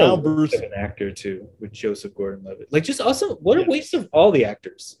What now a Bruce, waste of an actor too, with Joseph Gordon-Levitt. Like, just also, what a Yeah. waste of all the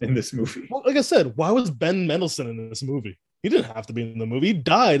actors in this movie. well, like I said, why was Ben Mendelsohn in this movie? He didn't have to be in the movie. He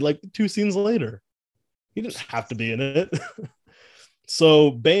died like 2 scenes later. He didn't have to be in it.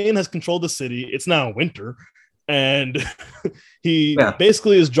 So Bane has controlled the city. It's now winter. And he Yeah.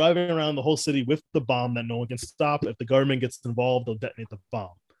 basically is driving around the whole city with the bomb that no one can stop. If the government gets involved, they'll detonate the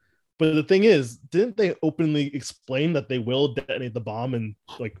bomb. But the thing is, didn't they openly explain that they will detonate the bomb in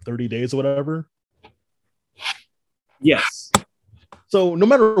like 30 days or whatever? Yes. So no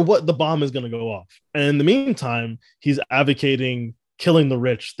matter what, the bomb is going to go off. And in the meantime, he's advocating killing the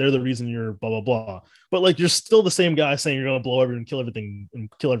rich. They're the reason you're blah, blah, blah. But like, you're still the same guy saying you're going to blow everyone, kill everything, and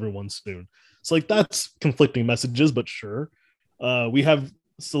kill everyone soon. So like, that's conflicting messages, but sure. We have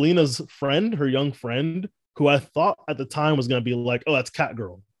Selena's friend, her young friend, who I thought at the time was going to be like, oh, that's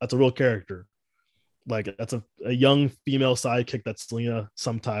Catgirl. That's a real character. Like, that's a young female sidekick that Selena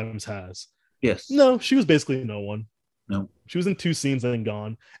sometimes has. Yes. No, she was basically no one. No. She was in 2 scenes and then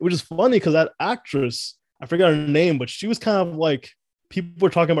gone, which is funny because that actress, I forgot her name, but she was kind of like, people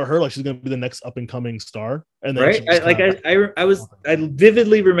were talking about her like she's going to be the next up and coming star. And then Right? I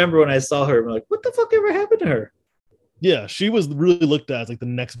vividly remember when I saw her, I'm like, what the fuck ever happened to her? Yeah, she was really looked at as like the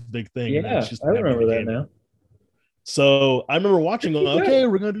next big thing. Yeah, I remember that now. So I remember watching, going, okay,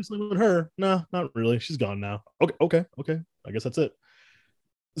 we're gonna do something with her. No, not really. She's gone now. Okay. I guess that's it.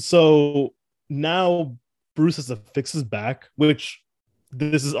 So now Bruce has to fix his back, which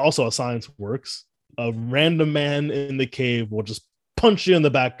this is also how science works. A random man in the cave will just punch you in the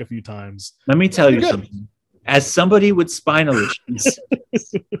back a few times. Let me tell you something. As somebody with spinal issues,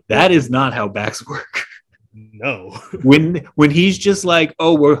 that is not how backs work. No. when he's just like,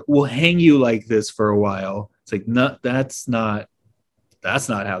 oh, we'll hang you like this for a while. It's like, no, that's not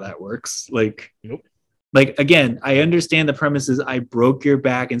how that works. Like, nope. Like, again, I understand the premise is I broke your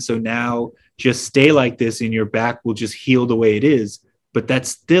back, and so now just stay like this and your back will just heal the way it is. But that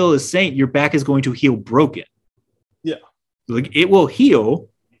still is saying your back is going to heal broken. Yeah. Like, it will heal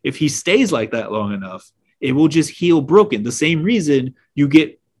if he stays like that long enough. It will just heal broken. The same reason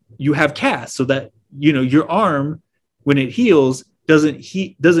you have casts, so that, you know, your arm, when it heals, doesn't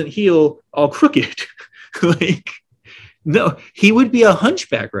heal all crooked. Like, no, he would be a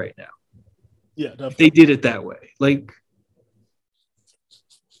hunchback right now. Yeah, definitely. If they did it that way. Like,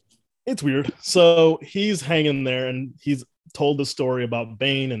 it's weird. So he's hanging there and he's told the story about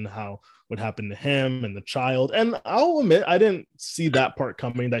Bane and how what happened to him and the child. And I'll admit, I didn't see that part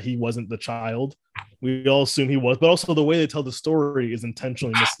coming, that he wasn't the child. We all assume he was, but also the way they tell the story is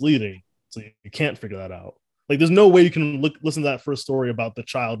intentionally misleading. So you can't figure that out. Like, there's no way you can listen to that first story about the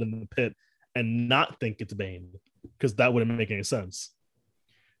child in the pit and not think it's Bane, because that wouldn't make any sense.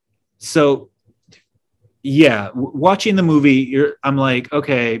 So, yeah, watching the movie, I'm like,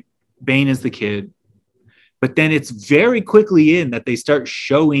 okay, Bane is the kid. But then it's very quickly in that they start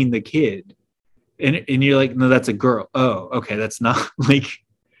showing the kid. And you're like, no, that's a girl. Oh, okay, that's not like...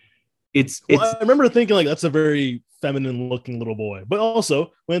 I remember thinking like that's a very feminine looking little boy, but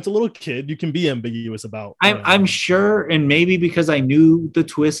also when it's a little kid, you can be ambiguous about. I'm sure, and maybe because I knew the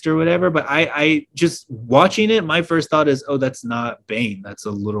twist or whatever, but I just watching it, my first thought is, oh, that's not Bane, that's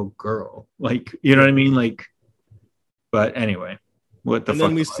a little girl. Like, you know what I mean? Like, but anyway, what the fuck? And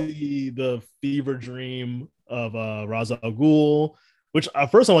then we see the fever dream of Ra's al Ghul, which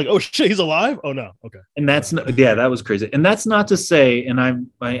at first I'm like, oh shit, he's alive. Oh no, okay. And that's that was crazy. And that's not to say, and I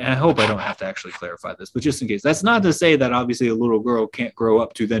hope I don't have to actually clarify this, but just in case, that's not to say that obviously a little girl can't grow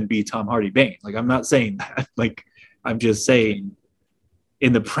up to then be Tom Hardy Bane. Like, I'm not saying that. Like, I'm just saying,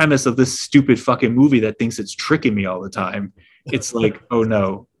 in the premise of this stupid fucking movie that thinks it's tricking me all the time, it's like, oh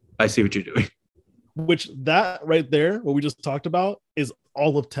no, I see what you're doing. Which that right there, what we just talked about, is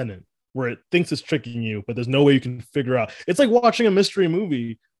all of Tenet, where it thinks it's tricking you, but there's no way you can figure out. It's like watching a mystery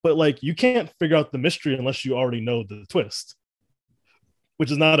movie, but like you can't figure out the mystery unless you already know the twist,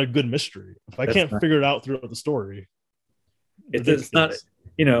 which is not a good mystery. If I can't figure it out throughout the story, it's not,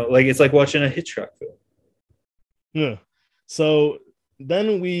 you know, like it's like watching a Hitchcock film. Yeah. So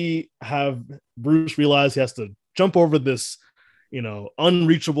then we have Bruce realize he has to jump over this, you know,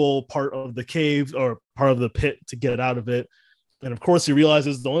 unreachable part of the cave or part of the pit to get out of it. And of course, he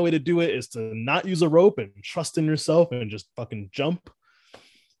realizes the only way to do it is to not use a rope and trust in yourself and just fucking jump.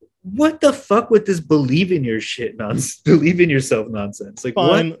 What the fuck with this believe in your shit nonsense? Believe in yourself nonsense. Like,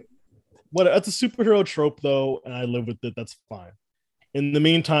 fine. What? That's a superhero trope, though, and I live with it. That's fine. In the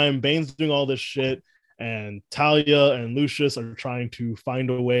meantime, Bane's doing all this shit, and Talia and Lucius are trying to find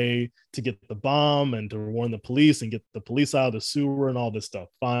a way to get the bomb and to warn the police and get the police out of the sewer and all this stuff.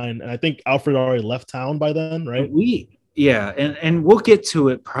 Fine. And I think Alfred already left town by then, right? Yeah, and we'll get to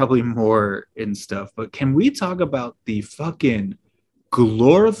it probably more and stuff, but can we talk about the fucking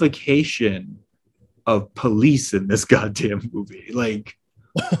glorification of police in this goddamn movie? Like,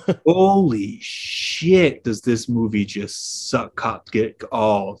 holy shit, does this movie just suck cop dick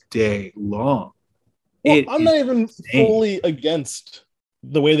all day long? Well, It I'm is not even insane. fully against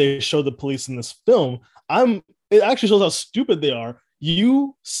the way they show the police in this film. It actually shows how stupid they are.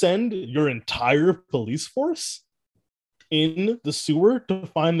 You send your entire police force in the sewer to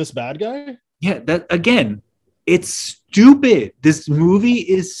find this bad guy. Yeah, that again, it's stupid. This movie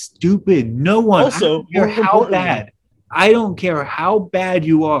is stupid. No one, I Also, don't care more how importantly, bad, I don't care how bad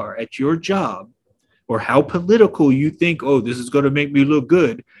you are at your job or how political you think, oh, this is going to make me look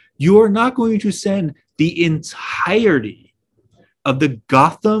good. You are not going to send the entirety of the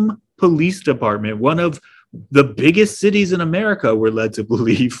Gotham Police Department, one of the biggest cities in America, we're led to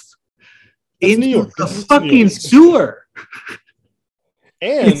believe, it's New into York. the It's New fucking York. sewer.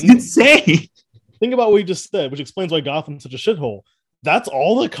 It's And insane. think about what we just said, which explains why Gotham's such a shithole. That's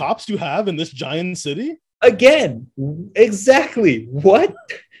all the cops you have in this giant city? Again, exactly. What?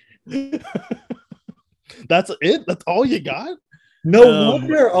 That's it? That's all you got? No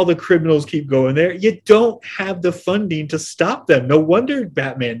wonder all the criminals keep going there. You don't have the funding to stop them. No wonder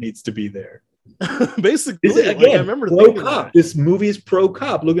Batman needs to be there. Basically, Again, I remember pro thinking cop. that. This movie is pro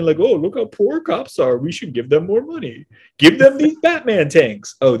cop, looking like, oh, look how poor cops are. We should give them more money. Give them these Batman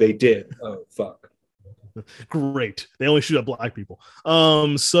tanks. Oh, they did. Oh, fuck. Great. They only shoot at black people.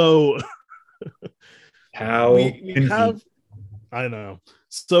 So How we have, I know.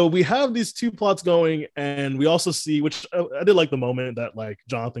 So we have these two plots going, and we also see, which I did like the moment that like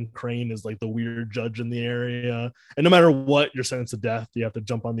Jonathan Crane is like the weird judge in the area, and no matter what, you're sentenced to death. You have to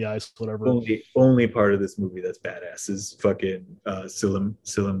jump on the ice, whatever. only part of this movie that's badass is fucking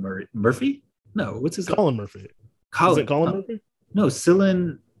Cillian Murphy. No, what's his name? Colin Murphy. Colin. Is it Colin Murphy? No,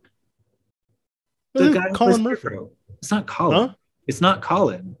 Cillian. The No, guy Colin Murphy. It's not Colin. Huh? It's not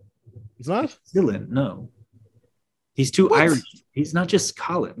Colin. It's not. Cillian. No, he's too What? Irish. He's not just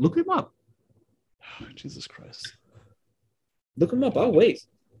Colin. Look him up. Jesus Christ. Look him up. I'll wait.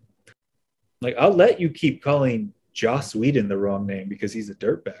 Like, I'll let you keep calling Joss Whedon the wrong name because he's a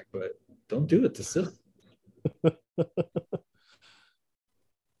dirtbag, but don't do it to Cillian.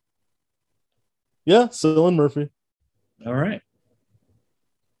 Yeah, Cillian Murphy. All right.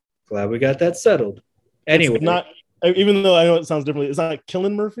 Glad we got that settled. Anyway, It's not, even though I know it sounds differently, it's not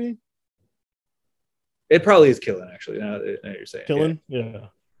Killing Murphy. it probably is Killing, actually. Now you're saying Killing, yeah.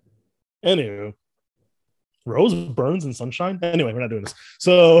 Anywho, Rose burns in sunshine. Anyway, we're not doing this.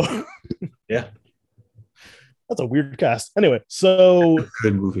 So Yeah. That's a weird cast. Anyway, so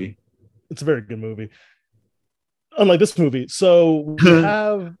Good movie. it's a very good movie. Unlike this movie, so we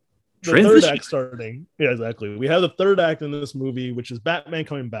have the third act starting. Yeah, exactly. We have the third act in this movie, which is Batman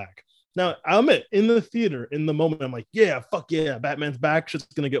coming back. Now, I admit, in the theater, in the moment, I'm like, yeah, fuck yeah, Batman's back. Shit's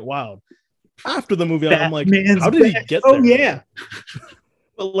gonna get wild. After the movie, I'm like, how did he get there? Oh, yeah.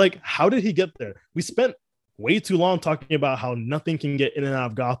 But like, how did he get there? We spent way too long talking about how nothing can get in and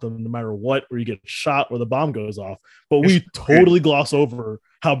out of Gotham no matter what, or you get shot or the bomb goes off. But we totally gloss over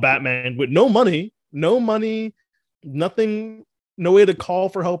how Batman, with no money, nothing, no way to call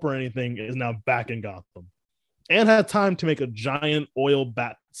for help or anything, is now back in Gotham and had time to make a giant oil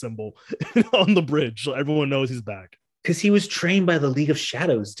bat symbol on the bridge so everyone knows he's back. Because he was trained by the League of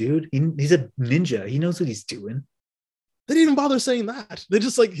Shadows, dude. He's a ninja. He knows what he's doing. They didn't even bother saying that. They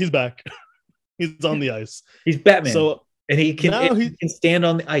just like, he's back. He's on the ice. He's Batman. So and he can stand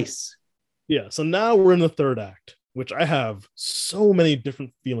on the ice. Yeah. So now we're in the third act, which I have so many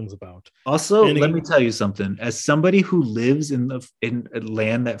different feelings about. Also, let me tell you something. As somebody who lives in a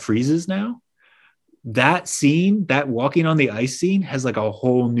land that freezes now, that scene, that walking on the ice scene, has like a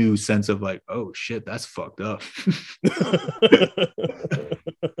whole new sense of like, oh shit, that's fucked up.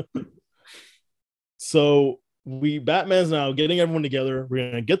 So Batman's now getting everyone together.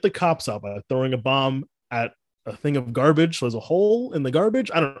 We're gonna get the cops out by throwing a bomb at a thing of garbage. So there's a hole in the garbage.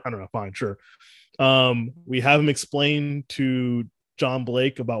 I don't know. Fine, sure. We have him explain to John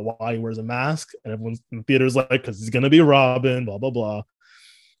Blake about why he wears a mask, and everyone's in the theater's like, because he's gonna be Robin, blah blah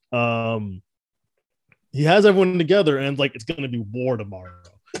blah. He has everyone together, and like it's gonna be war tomorrow.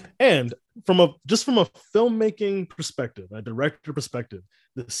 And from a filmmaking perspective, a director perspective,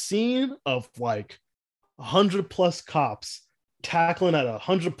 the scene of like 100+ cops tackling at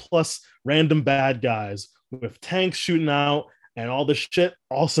 100+ random bad guys with tanks shooting out and all this shit,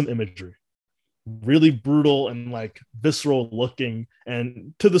 awesome imagery, really brutal and like visceral looking.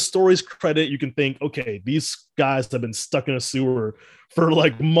 And to the story's credit, you can think, okay, these guys have been stuck in a sewer for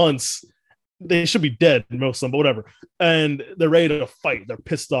like months. they should be dead, most of them, but whatever. And they're ready to fight. They're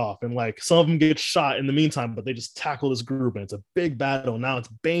pissed off, and like some of them get shot in the meantime, but they just tackle this group, and it's a big battle. Now it's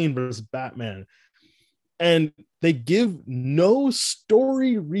Bane versus Batman, and they give no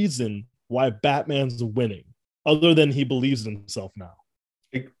story reason why Batman's winning, other than he believes in himself now.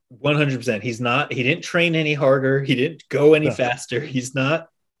 100%. He didn't train any harder. He didn't go any faster. He's not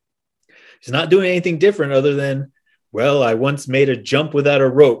doing anything different other than, well, I once made a jump without a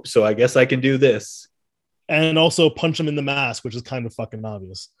rope, so I guess I can do this. And also punch him in the mask, which is kind of fucking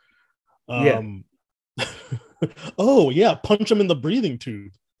obvious. Oh, yeah. Punch him in the breathing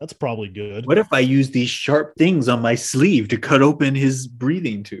tube. That's probably good. What if I use these sharp things on my sleeve to cut open his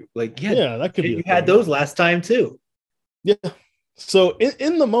breathing tube? Like, yeah that could be. You had those last time, too. Yeah. So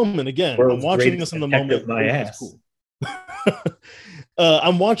in the moment, again, World's I'm watching this in the moment. My ass. Cool.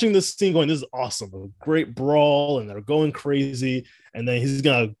 I'm watching this scene going, this is awesome. A great brawl, and they're going crazy. And then he's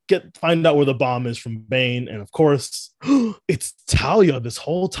going to find out where the bomb is from Bane. And of course, it's Talia this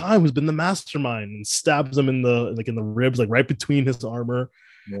whole time who's been the mastermind, and stabs him in the ribs, like right between his armor.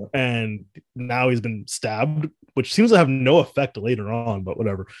 Yeah. And now he's been stabbed, which seems to have no effect later on, but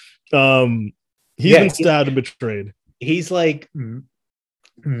whatever. He's been stabbed and betrayed. He's like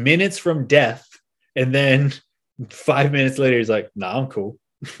minutes from death, and then 5 minutes later he's like, nah, I'm cool.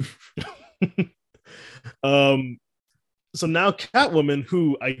 So now Catwoman,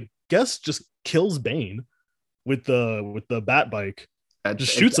 who I guess just kills Bane with the bat bike,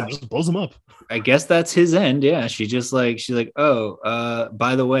 just shoots him, just blows him up. I guess that's his end. Yeah, she's like, oh,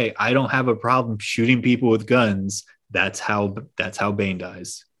 by the way, I don't have a problem shooting people with guns. That's how Bane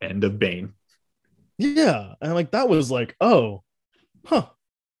dies. End of Bane. Yeah, and like that was like, oh, huh,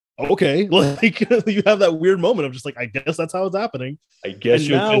 okay. Like you have that weird moment of just like, I guess that's how it's happening. I guess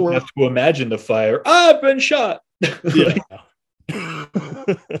you have to imagine the fire. I've been shot. Yeah.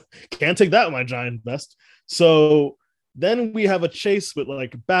 Can't take that with my giant vest. So then we have a chase with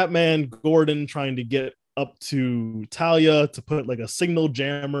like Batman, Gordon trying to get up to Talia to put like a signal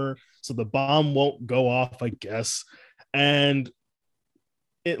jammer so the bomb won't go off, I guess. And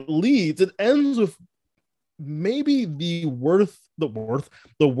it ends with maybe the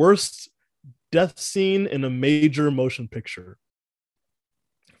worst death scene in a major motion picture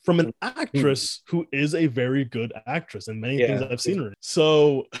from an actress who is a very good actress in many things I've seen her in.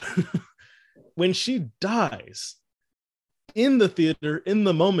 So when she dies in the theater, in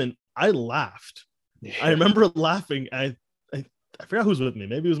the moment, I laughed. Yeah. I remember laughing. I forgot who was with me.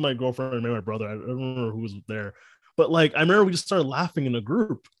 Maybe it was my girlfriend or maybe my brother. I don't remember who was there. But like, I remember we just started laughing in a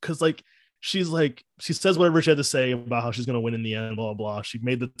group because like, she says whatever she had to say about how she's going to win in the end, blah, blah, blah. She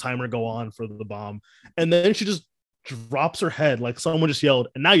made the timer go on for the bomb. And then she just drops her head like someone just yelled,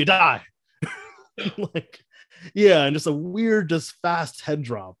 and now you die. Like, yeah, and just a weird, just fast head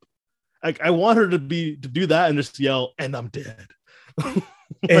drop. Like, I want her to do that and just yell, and I'm dead. Like,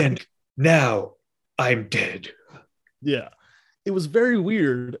 and now I'm dead. Yeah. It was very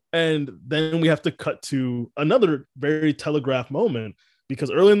weird. And then we have to cut to another very telegraphed moment,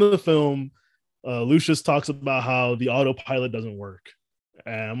 because early in the film, Lucius talks about how the autopilot doesn't work.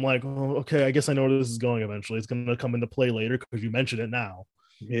 And I'm like, oh, okay, I guess I know where this is going eventually. It's going to come into play later because you mentioned it now.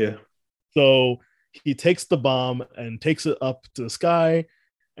 Yeah. So he takes the bomb and takes it up to the sky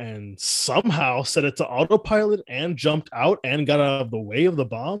and somehow set it to autopilot and jumped out and got out of the way of the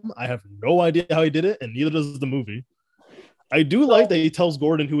bomb. I have no idea how he did it, and neither does the movie. I do like that he tells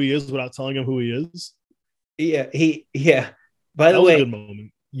Gordon who he is without telling him who he is. Yeah. By the way, a good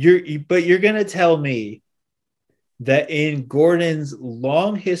moment. You're gonna tell me that in Gordon's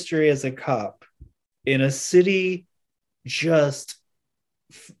long history as a cop in a city just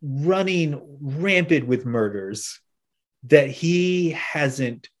running rampant with murders, that he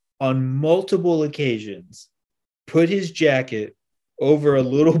hasn't on multiple occasions put his jacket over a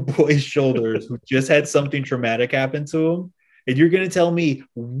little boy's shoulders who just had something traumatic happen to him? And you're going to tell me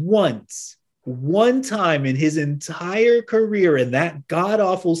one time in his entire career in that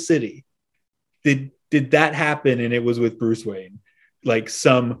god-awful city did that happen, and it was with Bruce Wayne, like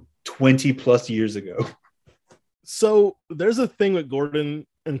some 20 plus years ago. So there's a thing with Gordon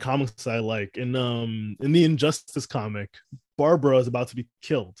in comics I like. In the Injustice comic, Barbara is about to be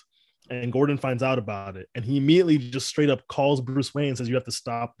killed, and Gordon finds out about it, and he immediately just straight up calls Bruce Wayne and says, you have to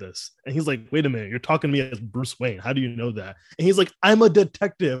stop this. And he's like, wait a minute, you're talking to me as Bruce Wayne. How do you know that? And he's like, I'm a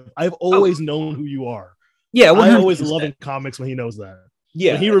detective. I've always known who you are. Yeah, 100%. I always love in comics when he knows that.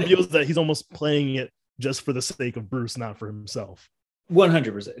 Yeah. When he reveals that he's almost playing it just for the sake of Bruce, not for himself.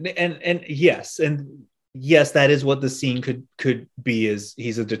 100%. And yes, that is what the scene could be, is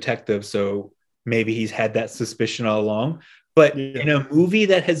he's a detective, so maybe he's had that suspicion all along. But Yeah. in a movie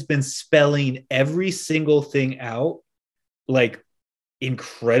that has been spelling every single thing out, like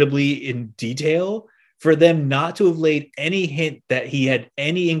incredibly in detail, for them not to have laid any hint that he had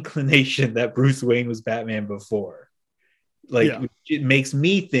any inclination that Bruce Wayne was Batman before, like it makes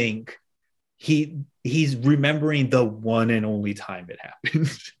me think he's remembering the one and only time it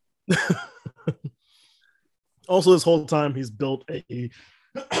happened. Also, this whole time he's built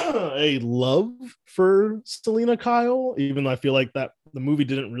a love for Selena Kyle, even though I feel like that the movie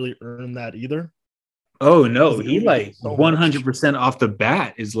didn't really earn that either. Oh no, he movie like did so 100% off the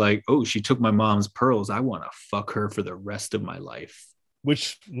bat is like, oh, she took my mom's pearls. I want to fuck her for the rest of my life.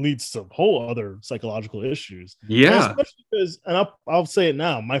 Which leads to whole other psychological issues. Yeah. And especially because, and I'll say it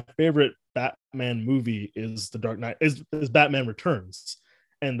now, my favorite Batman movie is The Dark Knight, is Batman Returns.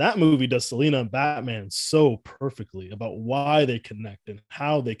 And that movie does Selena and Batman so perfectly about why they connect and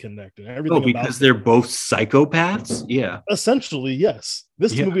how they connect and everything. Oh, because they're both psychopaths? Yeah. Essentially, yes.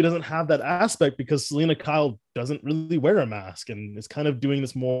 This movie doesn't have that aspect because Selena Kyle doesn't really wear a mask and is kind of doing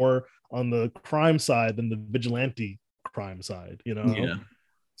this more on the crime side than the vigilante crime side, you know? Yeah.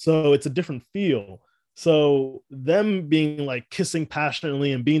 So it's a different feel. So them being like kissing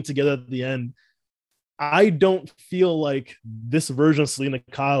passionately and being together at the end, I don't feel like this version of Selena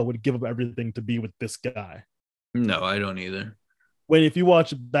Kyle would give up everything to be with this guy. No, I don't either. When if you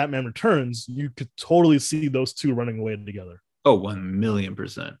watch Batman Returns, you could totally see those two running away together. Oh,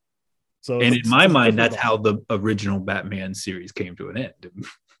 1,000,000%. So, and in my mind, that's how the original Batman series came to an end.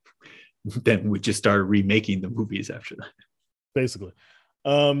 Then we just started remaking the movies after that. Basically.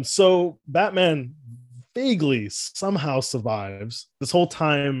 So Batman vaguely somehow survives. This whole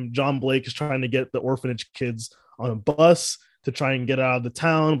time, John Blake is trying to get the orphanage kids on a bus to try and get out of the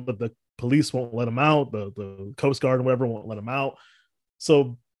town, but the police won't let him out. The Coast Guard and whatever won't let him out.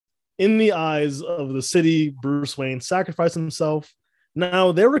 So in the eyes of the city, Bruce Wayne sacrificed himself.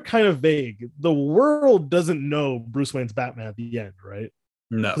 Now, they were kind of vague. The world doesn't know Bruce Wayne's Batman at the end, right?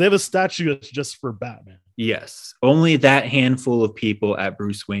 No. They have a statue that's just for Batman. Yes. Only that handful of people at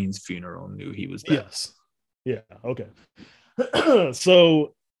Bruce Wayne's funeral knew he was Batman. Yes. Yeah. Okay.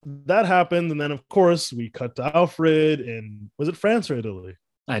 So that happened. And then, of course, we cut to Alfred in, was it France or Italy?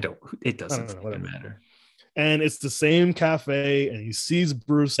 It doesn't matter. And it's the same cafe, and he sees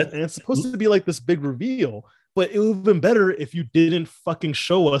Bruce, and it's supposed to be like this big reveal, but it would have been better if you didn't fucking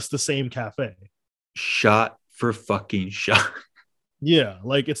show us the same cafe. Shot for fucking shot. Yeah.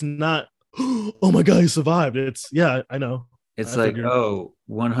 Like, it's not, oh my God, he survived. It's, yeah, I know. It's like, oh,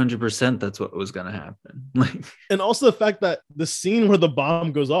 100% that's what was going to happen. Like, and also the fact that the scene where the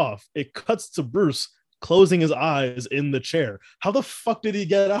bomb goes off, it cuts to Bruce closing his eyes in the chair. How the fuck did he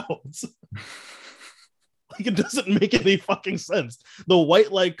get out? Like, it doesn't make any fucking sense. The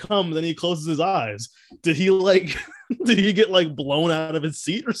white light comes, then he closes his eyes. Did he get like blown out of his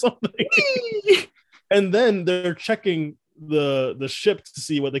seat or something? And then they're checking the ship to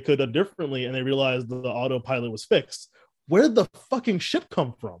see what they could have done differently, and they realized the autopilot was fixed. Where did the fucking ship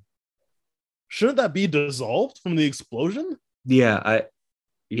come from? Shouldn't that be dissolved from the explosion? Yeah,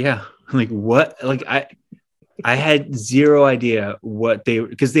 like what? Like I had zero idea what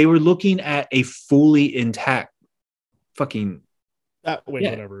because they were looking at a fully intact fucking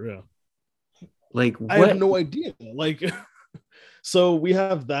whatever. Yeah. Like what? I have no idea. Like, so we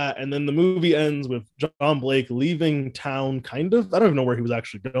have that, and then the movie ends with John Blake leaving town. Kind of. I don't even know where he was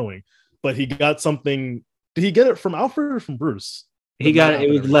actually going, but he got something. Did he get it from Alfred or from Bruce? He got it.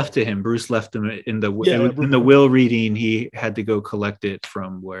 It was left to him. Bruce left him in the will reading. He had to go collect it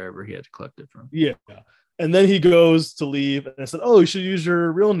from wherever he had to collect it from. Yeah. And then he goes to leave, and I said, "Oh, you should use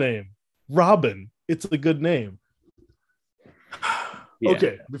your real name, Robin. It's a good name." Yeah.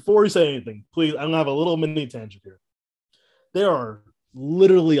 Okay, before we say anything, please, I'm gonna have a little mini tangent here. There are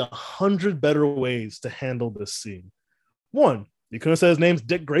literally 100 better ways to handle this scene. One, you could have said his name's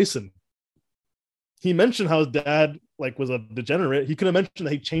Dick Grayson. He mentioned how his dad was a degenerate. He could have mentioned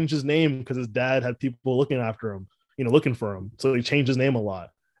that he changed his name because his dad had people looking after him, looking for him. So he changed his name a lot.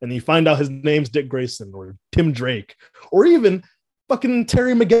 And you find out his name's Dick Grayson or Tim Drake or even fucking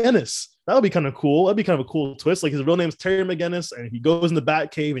Terry McGinnis. That would be kind of cool. That'd be kind of a cool twist. Like, his real name's Terry McGinnis, and he goes in the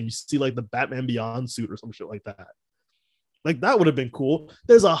Batcave, and you see like the Batman Beyond suit or some shit like that. Like, that would have been cool.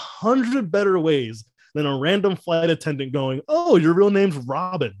 There's 100 better ways than a random flight attendant going, "Oh, your real name's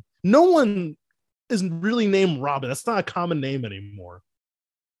Robin." No one is really named Robin. That's not a common name anymore.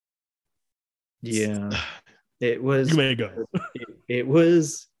 Yeah, it was. You may go. It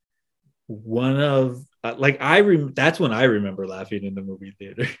was one of that's when I remember laughing in the movie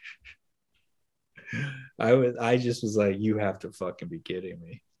theater. I just was like, you have to fucking be kidding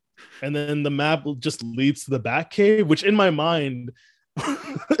me. and then the map just leads to the Batcave, which in my mind,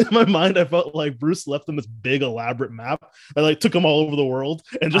 I felt like Bruce left them this big elaborate map and like took them all over the world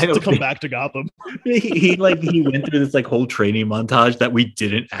and just to come back to Gotham. he went through this like whole training montage that we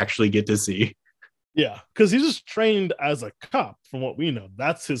didn't actually get to see. Yeah, because he's just trained as a cop, from what we know.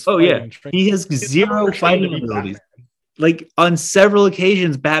 That's his. Training. He has zero fighting abilities. Like on several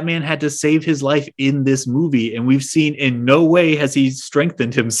occasions, Batman had to save his life in this movie, and we've seen in no way has he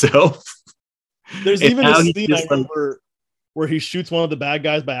strengthened himself. There's even a scene I remember where he shoots one of the bad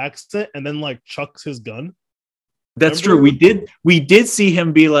guys by accident and then like chucks his gun. That's true. We did see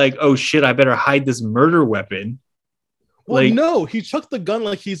him be like, "Oh shit, I better hide this murder weapon." Well, no, he chucked the gun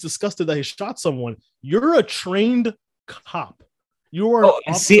like he's disgusted that he shot someone. You're a trained cop. You are an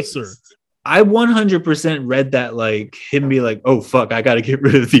officer. I 100% read that like him be like, "Oh fuck, I got to get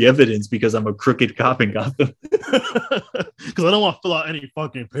rid of the evidence because I'm a crooked cop in Gotham." Because I don't want to fill out any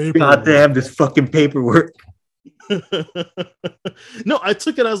fucking paperwork. God damn this fucking paperwork. No, I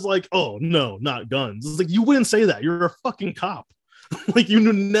took it as like, oh no, not guns. It's like you wouldn't say that. You're a fucking cop. Like you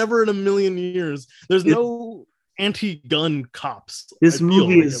knew never in a million years. There's no anti-gun cops. This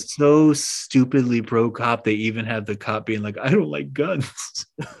movie is so stupidly pro-cop. They even have the cop being like, "I don't like guns."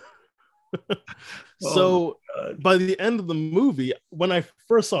 So by the end of the movie, when I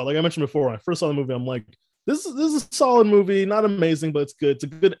first saw it, like I mentioned before, when I first saw the movie, I'm like, this is a solid movie, not amazing, but it's good. It's a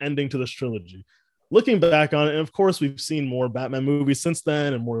good ending to this trilogy. Looking back on it, and of course, we've seen more Batman movies since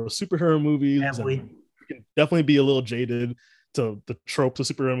then and more superhero movies. We can definitely be a little jaded to the tropes of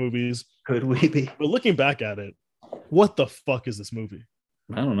superhero movies. Could we be? But looking back at it, what the fuck is this movie?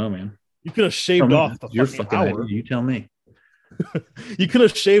 I don't know, man. You could have shaved off your fucking hour. Idea. You tell me. You could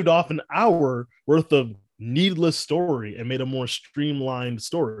have shaved off an hour worth of needless story and made a more streamlined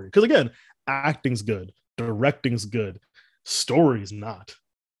story. Because again, acting's good, directing's good, story's not.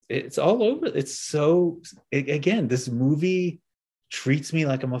 It's all over. It's so again, this movie treats me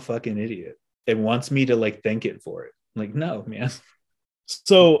like I'm a fucking idiot. It wants me to like thank it for it. Like, no, man.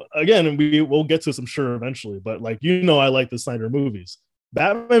 So again, we'll get to this, I'm sure, eventually, but like, I like the Snyder movies.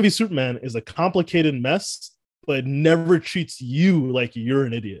 Batman v Superman is a complicated mess, but it never treats you like you're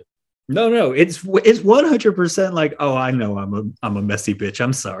an idiot. No, it's 100% like, oh, I know I'm a messy bitch.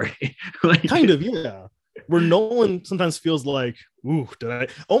 I'm sorry. Like, kind of, yeah. Where Nolan sometimes feels like, ooh,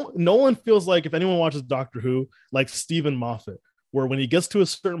 Nolan feels like, if anyone watches Doctor Who, like Stephen Moffat, where when he gets to a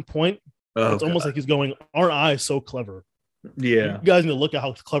certain point, it's almost like he's going, aren't I so clever? Yeah. You guys need to look at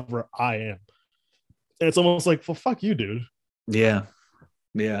how clever I am. And it's almost like, well, fuck you, dude. Yeah.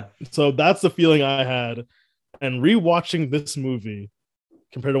 Yeah. So that's the feeling I had. And rewatching this movie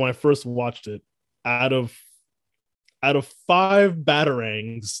compared to when I first watched it, out of 5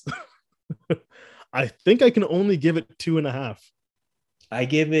 batarangs, I think I can only give it 2.5. I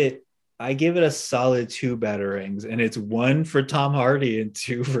give it a solid 2 batarangs, and it's 1 for Tom Hardy and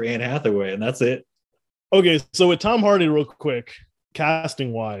 2 for Anne Hathaway, and that's it. Okay, so with Tom Hardy, real quick,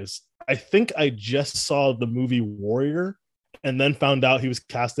 casting wise, I think I just saw the movie Warrior and then found out he was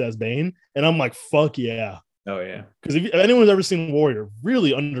casted as Bane, and I'm like, fuck yeah. Oh yeah, because if anyone's ever seen Warrior,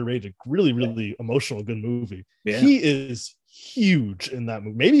 really underrated, really emotional, good movie. Yeah. He is huge in that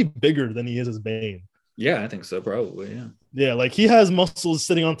movie, maybe bigger than he is as Bane. Yeah, I think so, probably. Yeah, like he has muscles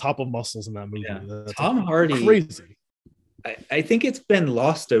sitting on top of muscles in that movie. Yeah. Tom Hardy, crazy. I think it's been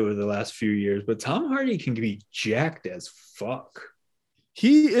lost over the last few years, but Tom Hardy can be jacked as fuck.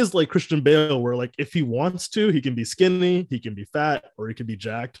 He is like Christian Bale, where like if he wants to, he can be skinny, he can be fat, or he can be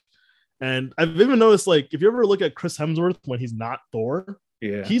jacked. And I've even noticed, like, if you ever look at Chris Hemsworth when he's not Thor,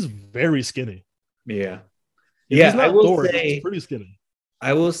 he's very skinny. Yeah. He's not Thor, he's pretty skinny.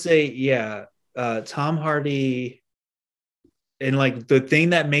 I will say, Tom Hardy, and like the thing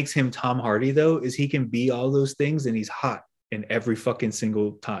that makes him Tom Hardy, though, is he can be all those things and he's hot in every fucking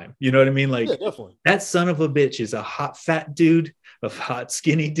single time. You know what I mean? Like, definitely. That son of a bitch is a hot fat dude, a hot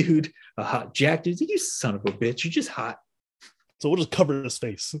skinny dude, a hot jack dude. You son of a bitch, you're just hot. So we'll just cover his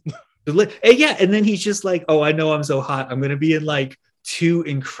face. Yeah, and then he's just like, oh, I know I'm so hot. I'm going to be in like 2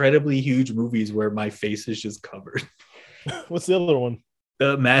 incredibly huge movies where my face is just covered. What's the other one?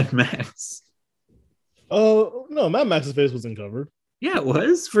 Mad Max. Oh, no, Mad Max's face wasn't covered. Yeah, it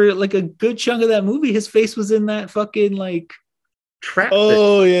was. For like a good chunk of that movie, his face was in that fucking like trap.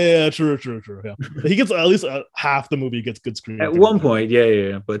 Oh, yeah, true. Yeah. He gets at least half the movie gets good screen. At one point,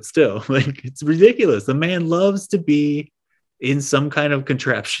 yeah. But still, like, it's ridiculous. The man loves to be in some kind of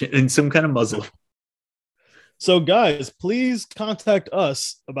contraption, in some kind of muzzle. So guys, please contact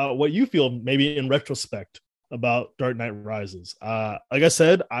us about what you feel maybe in retrospect about Dark Knight Rises. Like I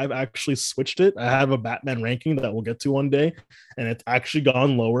said, I've actually switched it. I have a Batman ranking that we'll get to one day, and it's actually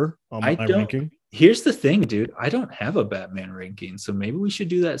gone lower on my ranking. Here's the thing, dude. I don't have a Batman ranking, so maybe we should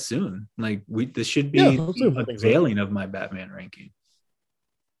do that soon. Like this should be the unveiling of my Batman ranking.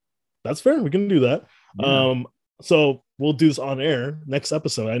 That's fair. We can do that. Yeah. So we'll do this on air next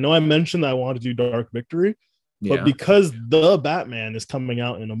episode. I know I mentioned that I wanted to do Dark Victory, but because The Batman is coming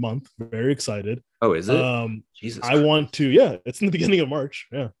out in a month, very excited. Oh, is it? Jesus. I want to. Yeah, it's in the beginning of March.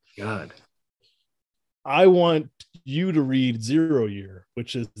 Yeah. God. I want you to read Zero Year,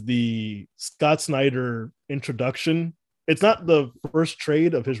 which is the Scott Snyder introduction. It's not the first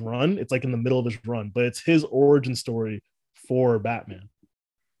trade of his run. It's like in the middle of his run, but it's his origin story for Batman.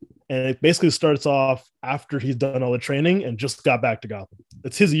 And it basically starts off after he's done all the training and just got back to Gotham.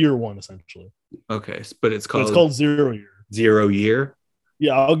 It's his year one, essentially. Okay, but it's called 0 Year. 0 Year?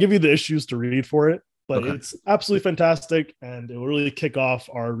 Yeah, I'll give you the issues to read for it, but it's absolutely fantastic, and it will really kick off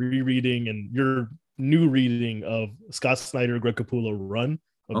our rereading and your new reading of Scott Snyder, Greg Capullo run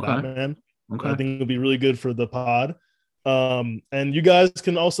of Batman. I think it'll be really good for the pod. And you guys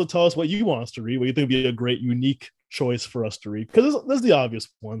can also tell us what you want us to read, what you think would be a great, unique choice for us to read, because there's the obvious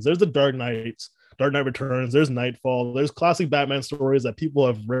ones. There's the Dark Knight Returns, there's Nightfall, there's classic Batman stories that people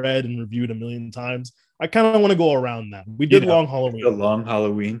have read and reviewed a million times. I kind of want to go around that. We did Long Halloween. The Long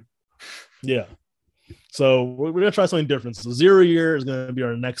Halloween. Yeah. So we're gonna try something different. So 0 Year is gonna be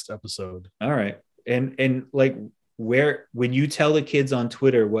our next episode. All right. And like, where, when you tell the kids on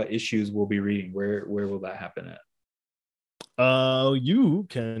Twitter what issues we'll be reading, where will that happen at? You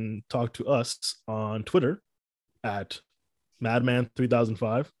can talk to us on Twitter at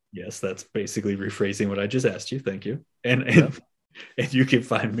Madman3005. Yes, that's basically rephrasing what I just asked you. Thank you. And you can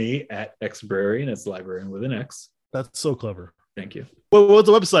find me at Xbrarian. It's librarian with an X. That's so clever. Thank you. What's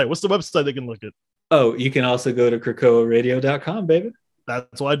the website? What's the website they can look at? Oh, you can also go to KrakoaRadio.com, baby.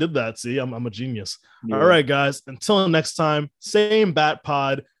 That's why I did that. See, I'm a genius. Yeah. All right, guys. Until next time, same Bat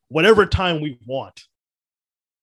Pod, whatever time we want.